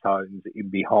undertones in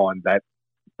behind that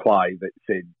play that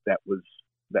said that was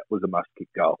a must kick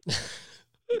goal.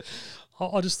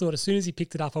 I just thought as soon as he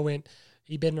picked it up, I went,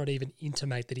 he better not even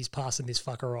intimate that he's passing this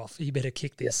fucker off. He better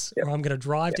kick this, or I'm going to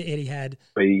drive to Etihad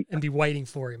and be waiting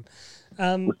for him.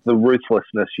 With the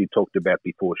ruthlessness you talked about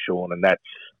before, Sean, and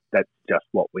that's just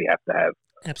what we have to have.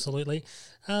 Absolutely.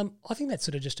 I think that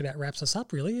sort of just about wraps us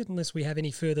up, really, unless we have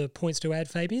any further points to add,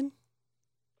 Fabian.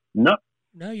 No.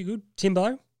 No, you good?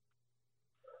 Timbo?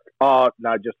 Oh,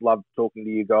 no, just love talking to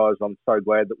you guys. I'm so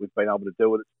glad that we've been able to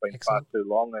do it. It's been Excellent. far too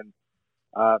long, and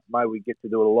may we get to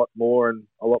do it a lot more and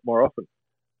a lot more often.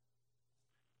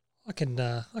 I can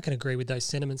agree with those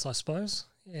sentiments, I suppose.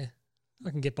 Yeah, I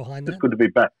can get behind that. It's good to be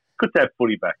back. Good to have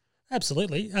footy back.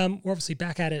 Absolutely. We're obviously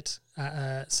back at it,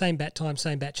 same bat time,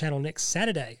 same bat channel next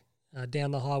Saturday,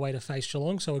 down the highway to face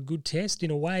Geelong. So a good test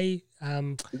in a way.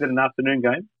 Is it an afternoon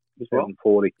game as well?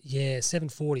 7:40. Yeah,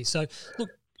 7:40. So look,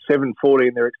 7:40,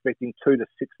 and they're expecting 2 to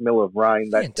 6 mil of rain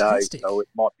that day, so it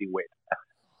might be wet.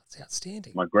 It's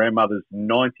outstanding. My grandmother's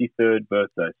 93rd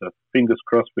birthday, so fingers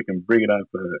crossed we can bring it home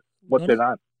for her. What's her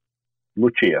name? She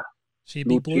Lucia. a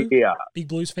big Blue? Lucia. Big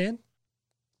Blues fan?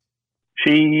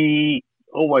 She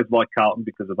always liked Carlton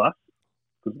because of us,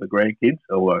 because of the grandkids,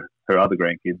 or her other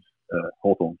grandkids,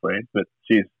 Hawthorn fans, but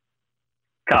she's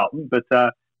Carlton. But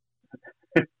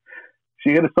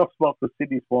she had a soft spot for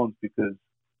Sydney Swans because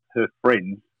her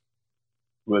friends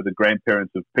were the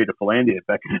grandparents of Peter Philandia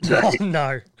back in the day. Oh,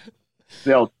 no.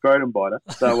 The old scrotum biter.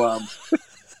 So,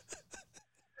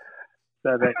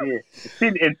 so that, yeah.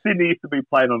 And Sydney used to be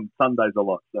playing on Sundays a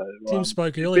lot. So Tim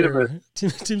spoke earlier.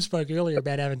 Tim spoke earlier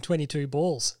about having 22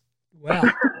 balls. Wow.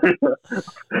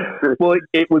 Well,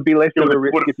 it would be less of a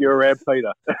risk if you're around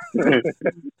Peter.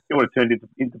 It would have turned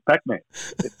into Pac-Man.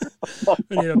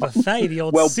 We need a buffet, the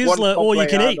old sizzler, all you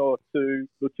can eat. Or to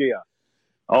Lucia.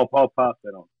 I'll pass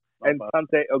that on. And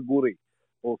Sante Aguri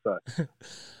also.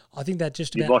 I think that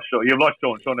just about... You've lost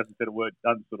Sean. Sean hasn't said a word,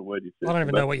 doesn't sort of word you said. I don't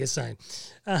even know what you're saying.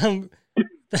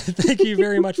 Thank you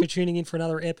very much for tuning in for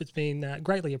another ep. It's been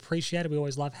greatly appreciated. We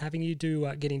always love having you.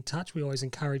 Do get in touch. We always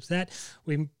encourage that.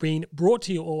 We've been brought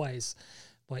to you always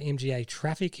by MGA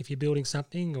Traffic. If you're building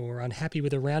something or unhappy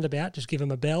with a roundabout, just give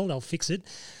them a bell. They'll fix it.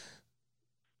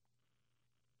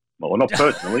 Well, not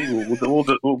personally. We'll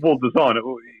design it.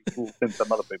 We'll send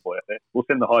some other people out there. We'll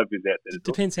send the high vis out there.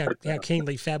 Depends how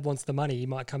keenly Fab wants the money. He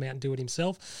might come out and do it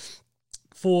himself.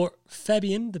 For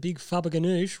Fabian, the big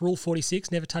Fabaganoush, Rule 46,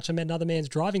 never touch another man's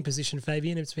driving position,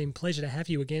 Fabian. It's been a pleasure to have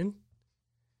you again.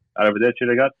 Arrivederci,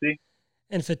 ragazzi.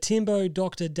 And for Timbo,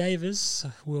 Dr. Davis,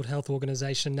 World Health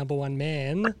Organization #1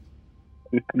 man.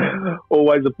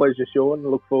 Always a pleasure, Sean.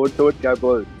 Look forward to it. Go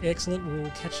Blues. Excellent.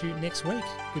 We'll catch you next week.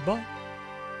 Goodbye.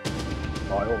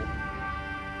 Bye all.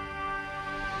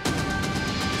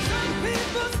 Some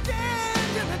people